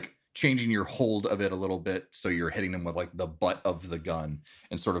like changing your hold of it a little bit, so you're hitting him with like the butt of the gun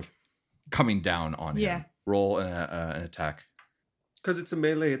and sort of coming down on Yeah. him. Roll an attack. Because it's a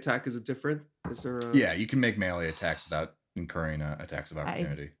melee attack. Is it different? Is there? Yeah, you can make melee attacks without incurring attacks of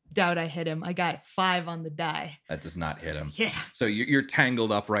opportunity. Doubt I hit him. I got 5 on the die. That does not hit him. Yeah. So you're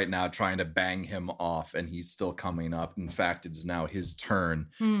tangled up right now trying to bang him off, and he's still coming up. In fact, it is now his turn,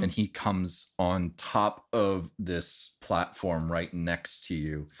 and he comes on top of this platform right next to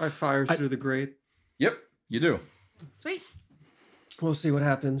you. I fire through the grate. Yep, you do. Sweet. We'll see what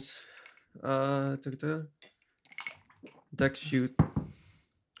happens. Dex shoot.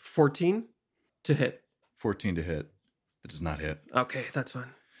 14 to hit. 14 to hit. It does not hit. Okay, that's fine.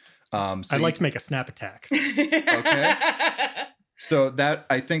 So I'd like to make a snap attack. Okay. So that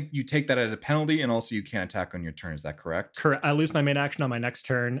I think you take that as a penalty, and also you can't attack on your turn. Is that correct? Correct. I lose my main action on my next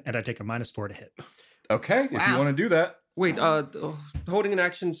turn, and I take a -4 to hit. Okay, if you Wow. want to do that. Wait, holding an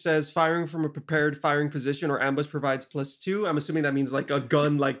action says firing from a prepared firing position or ambush provides +2. I'm assuming that means like a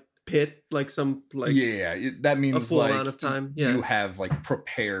gun, like pit, like some like That means a full like amount of time. Yeah. you have like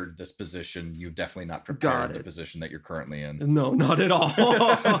prepared this position. You definitely not Got prepared the it. position that you're currently in. No, not at all.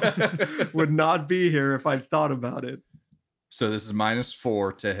 Would not be here if I thought about it. So this is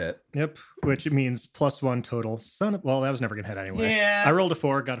 -4 to hit. Yep, which means +1 total. Well, that was never gonna hit anyway. Yeah. I rolled a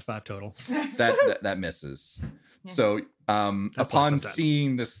 4, got a 5 total. That misses. So That's like upon sometimes.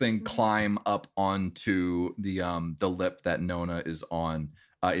 seeing this thing climb up onto the lip that Nona is on,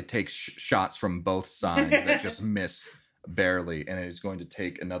 it takes shots from both sides that just miss barely, and it is going to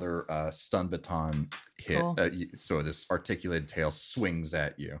take another stun baton hit. Cool. So this articulated tail swings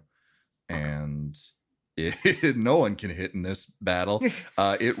at you, and no one can hit in this battle.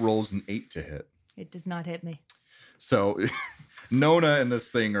 It rolls an 8 to hit. It does not hit me. So Nona and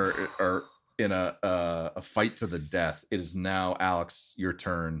this thing are in a fight to the death. It is now Alex, your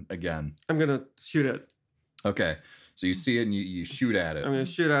turn again. I'm gonna shoot it. Okay, so you see it and you shoot at it. I'm gonna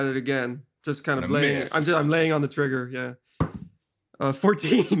shoot at it again. Just kind of Gonna laying. miss. I'm laying on the trigger. Yeah.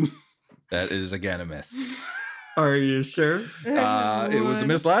 14. That is again a miss. Are you sure? It was a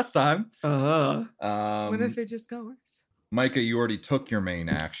miss last time. Uh huh. What if it just got worse? Micah, you already took your main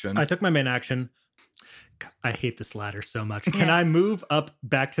action. I took my main action. I hate this ladder so much. Can Yeah. I move up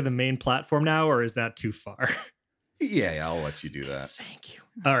back to the main platform now, or is that too far? Yeah, I'll let you do that. Thank you.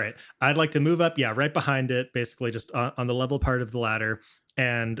 All right. I'd like to move up, right behind it, basically just on the level part of the ladder,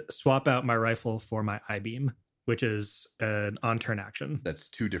 and swap out my rifle for my I-beam, which is an on-turn action. That's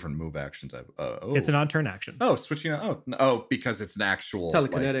 2 different move actions. It's an on-turn action. Oh, switching out. Because it's an actual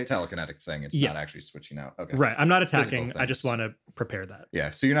telekinetic thing. It's not actually switching out. Okay. Right. I'm not Physical attacking. I just things. want to prepare that.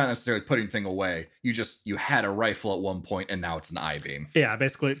 Yeah. So you're not necessarily putting thing away. You had a rifle at one point, and now it's an I-beam. Yeah,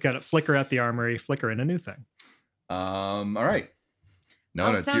 basically, it's got to flicker out the armory, flicker in a new thing. All right. No,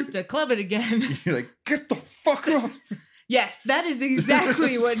 I'll it's attempt to club it again. you're like, get the fuck off. Yes, that is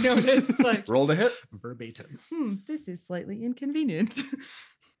exactly what Nona is like. Roll to hit. Verbatim. This is slightly inconvenient.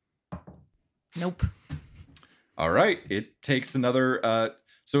 Nope. All right. It takes another.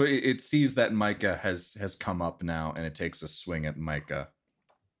 So it sees that Micah has come up now, and it takes a swing at Micah.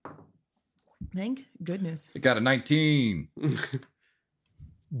 Thank goodness. It got a 19.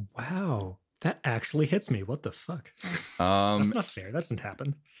 Wow. That actually hits me. What the fuck? Um, That's not fair. That doesn't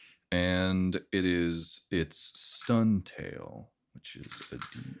happen. and it's stun tail, which is a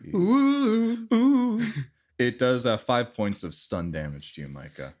D8. Ooh. It does 5 points of stun damage to you,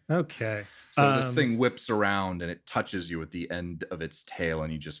 Micah. Okay. So this thing whips around and it touches you at the end of its tail,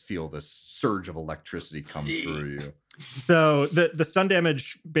 and you just feel this surge of electricity come through you. So the stun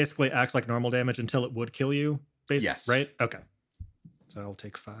damage basically acts like normal damage until it would kill you. Yes. Right? Okay. So I'll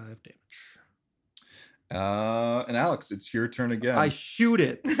take 5 damage. And Alex, it's your turn again. I shoot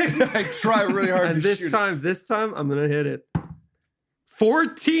it. I try really hard And to this shoot time I'm gonna hit it.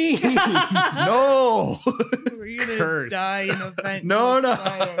 14. it. No. We're gonna Cursed. die in a vent. No.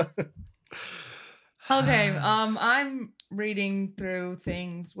 Okay, I'm reading through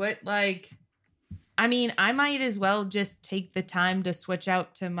things. I might as well just take the time to switch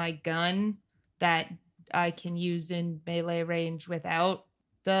out to my gun that I can use in melee range without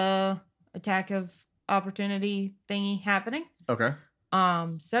the attack of opportunity thingy happening. Okay.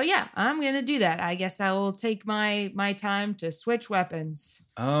 So yeah, I'm gonna do that. I guess I will take my time to switch weapons.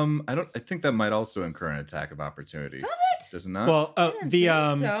 I think that might also incur an attack of opportunity. Does it? Does it not? Well, I didn't think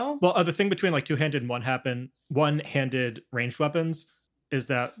so. the thing between like two-handed and one-handed ranged weapons, is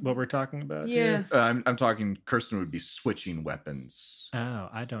that what we're talking about? Yeah. here? I'm talking. Kirsten would be switching weapons Oh,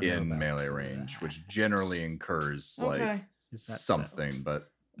 I don't know. in about melee range, that. which generally incurs like Okay. Is that so? something, but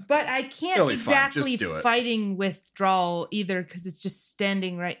But I can't Totally fine. exactly Just do it. fighting withdrawal either because it's just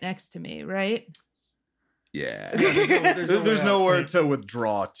standing right next to me, right? yeah. There's no way nowhere out. to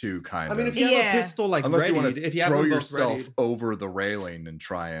withdraw to, kind I mean, of. if you have Yeah. a pistol like Unless you want ready, to if you have throw them both yourself ready, over the railing and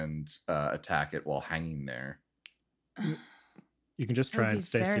try and attack it while hanging there. You can just That'd try be and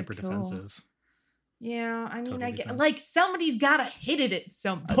stay very super cool. defensive. Yeah, I mean, Totally I get fine. like somebody's gotta hit it at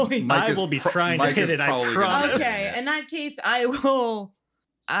some point. Mike I is will be pro- trying Mike to is hit it, I probably gonna promise. miss. Okay, in that case, I will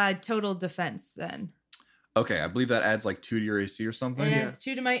total defense then. Okay, I believe that adds like 2 to your AC or something. And it's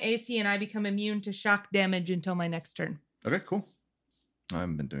 2 to my AC, and I become immune to shock damage until my next turn. Okay, cool. I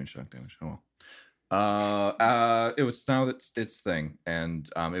haven't been doing shock damage. Oh well. It was now its thing, and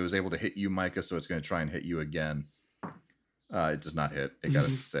it was able to hit you, Micah. So it's going to try and hit you again. It does not hit. It got a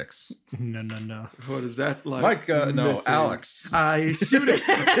 6. No. what is that like? Micah, no, missing? Alex. I shoot it.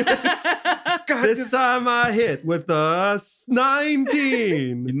 This time I hit with a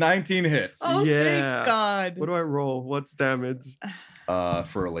 19. 19 hits. Oh, Yeah. thank God. What do I roll? What's damage?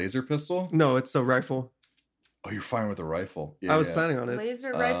 For a laser pistol. No, it's a rifle. Oh, you're firing with a rifle. Yeah, I was yeah. planning on it.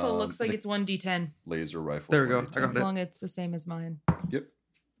 Laser rifle looks like the- it's 1d10. Laser rifle. There we go. 20. I got As it. long as it's the same as mine. Yep,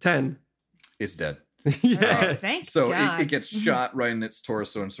 10. it's dead. Oh, Yes. thank So God. it gets shot right in its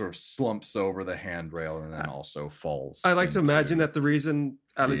torso and sort of slumps over the handrail and then also falls. I like to into- imagine that the reason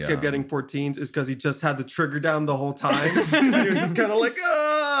Alex The, kept getting 14s is because he just had the trigger down the whole time. And he was just kind of like,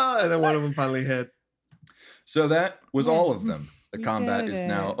 ah, and then one of them finally hit. So that was Yeah. all of them. The We combat did is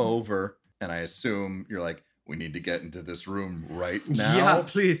now it. over, and I assume you're like, we need to get into this room right now. Yeah,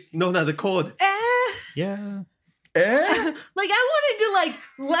 please. No, the code. Yeah. Eh? Like I wanted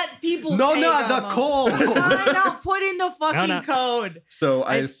to let people No, take the them. code. Fine, I'll put in the fucking no. code. So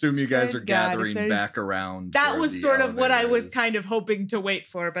I I assume you guys swear are to God, if gathering there's- back around. That where was the sort of what I elevator was is. kind of hoping to wait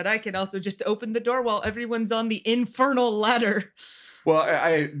for, but I can also just open the door while everyone's on the infernal ladder. Well,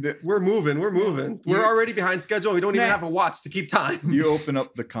 We're moving. We're already behind schedule. We don't even Right. have a watch to keep time. you open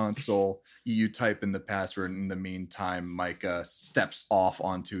up the console, you type in the password, and in the meantime, Micah steps off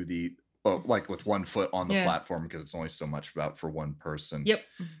onto the, like with one foot on the Yeah. platform because it's only so much about for one person. Yep.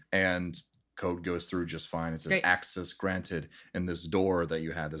 And code goes through just fine. It says Great. access granted, and this door that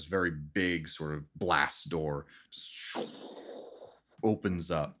you had, this very big sort of blast door, just opens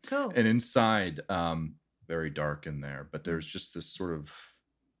up, Cool. and inside, very dark in there, but there's just this sort of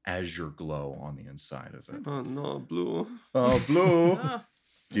azure glow on the inside of it. Oh no, Blue. Oh, Blue! Oh.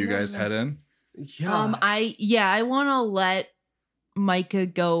 Do you guys head in? Yeah. I want to let Micah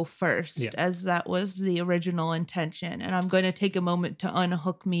go first, Yeah. as that was the original intention, and I'm going to take a moment to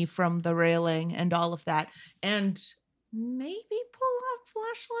unhook me from the railing and all of that, and maybe pull out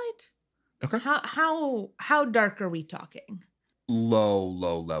flashlight. Okay. How dark are we talking? Low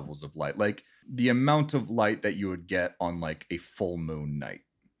levels of light, like the amount of light that you would get on like a full moon night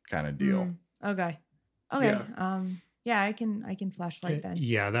kind of deal. Okay. Yeah, I can flashlight then.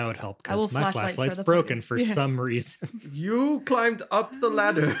 Yeah, that would help I will because my flashlight for flashlight's the broken party. for Yeah. some reason. You climbed up the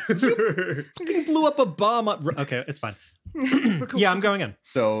ladder. Fucking blew up a bomb. Okay, it's fine. Yeah, I'm going in.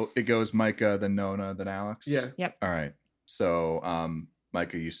 So it goes Micah, then Nona, then Alex. Yeah. Yep. All right. So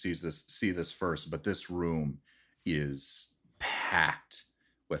Micah, you see this first, but this room is packed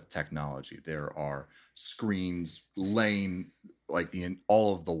with technology. There are screens laying like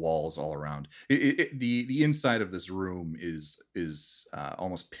all of the walls all around. The inside of this room is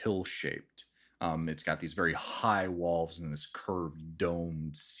almost pill shaped. It's got these very high walls and this curved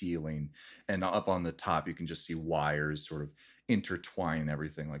domed ceiling, and up on the top you can just see wires sort of intertwine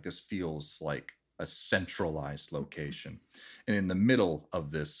everything. Like this feels like a centralized location. And in the middle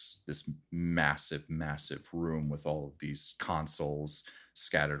of this massive room with all of these consoles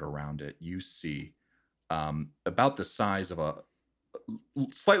scattered around it, you see about the size of a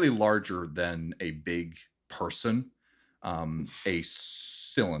slightly larger than a big person, a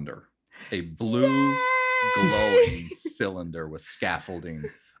cylinder, a blue glowing cylinder with scaffolding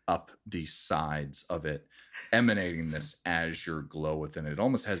up the sides of it, emanating this azure glow within it. It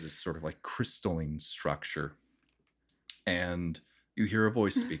almost has this sort of like crystalline structure. And you hear a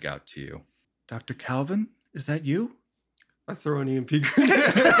voice speak out to you. Dr. Calvin, is that you? I throw an EMP grenade. No,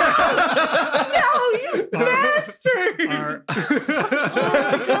 you bastard!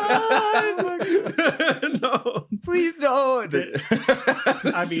 Oh my God. No. Please don't.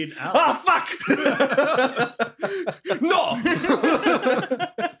 I mean, Oh, Alex. fuck! No!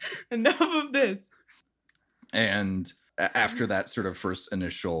 Enough of this. And after that sort of first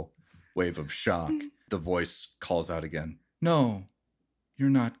initial wave of shock, the voice calls out again. No, you're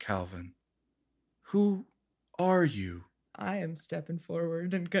not Calvin. Who are you? I am stepping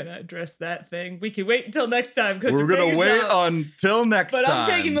forward and gonna address that thing. We can wait until next time. We're going to wait until next But time. I'm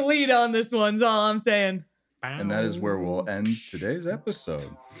taking the lead on this one, is all I'm saying. And that is where we'll end today's episode.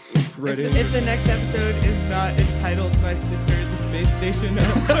 Right If, in. if the next episode is not entitled "My Sister is a Space Station,"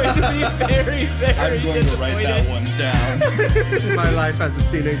 I'm going to be very, very disappointed. one down. My life as a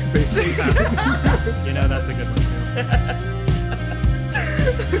teenage space station. You know, that's a good one too.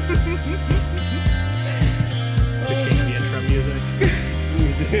 To change the intro music.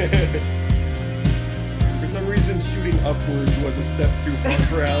 For some reason, shooting upwards was a step too far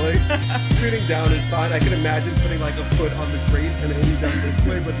for Alex. Shooting down is fine. I can imagine putting like a foot on the grate and aiming down this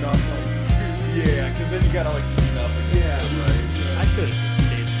way, but not like. Yeah, because then you got to like lean up against it, right? I could have just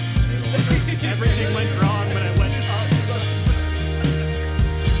stayed in the middle. Everything went wrong when I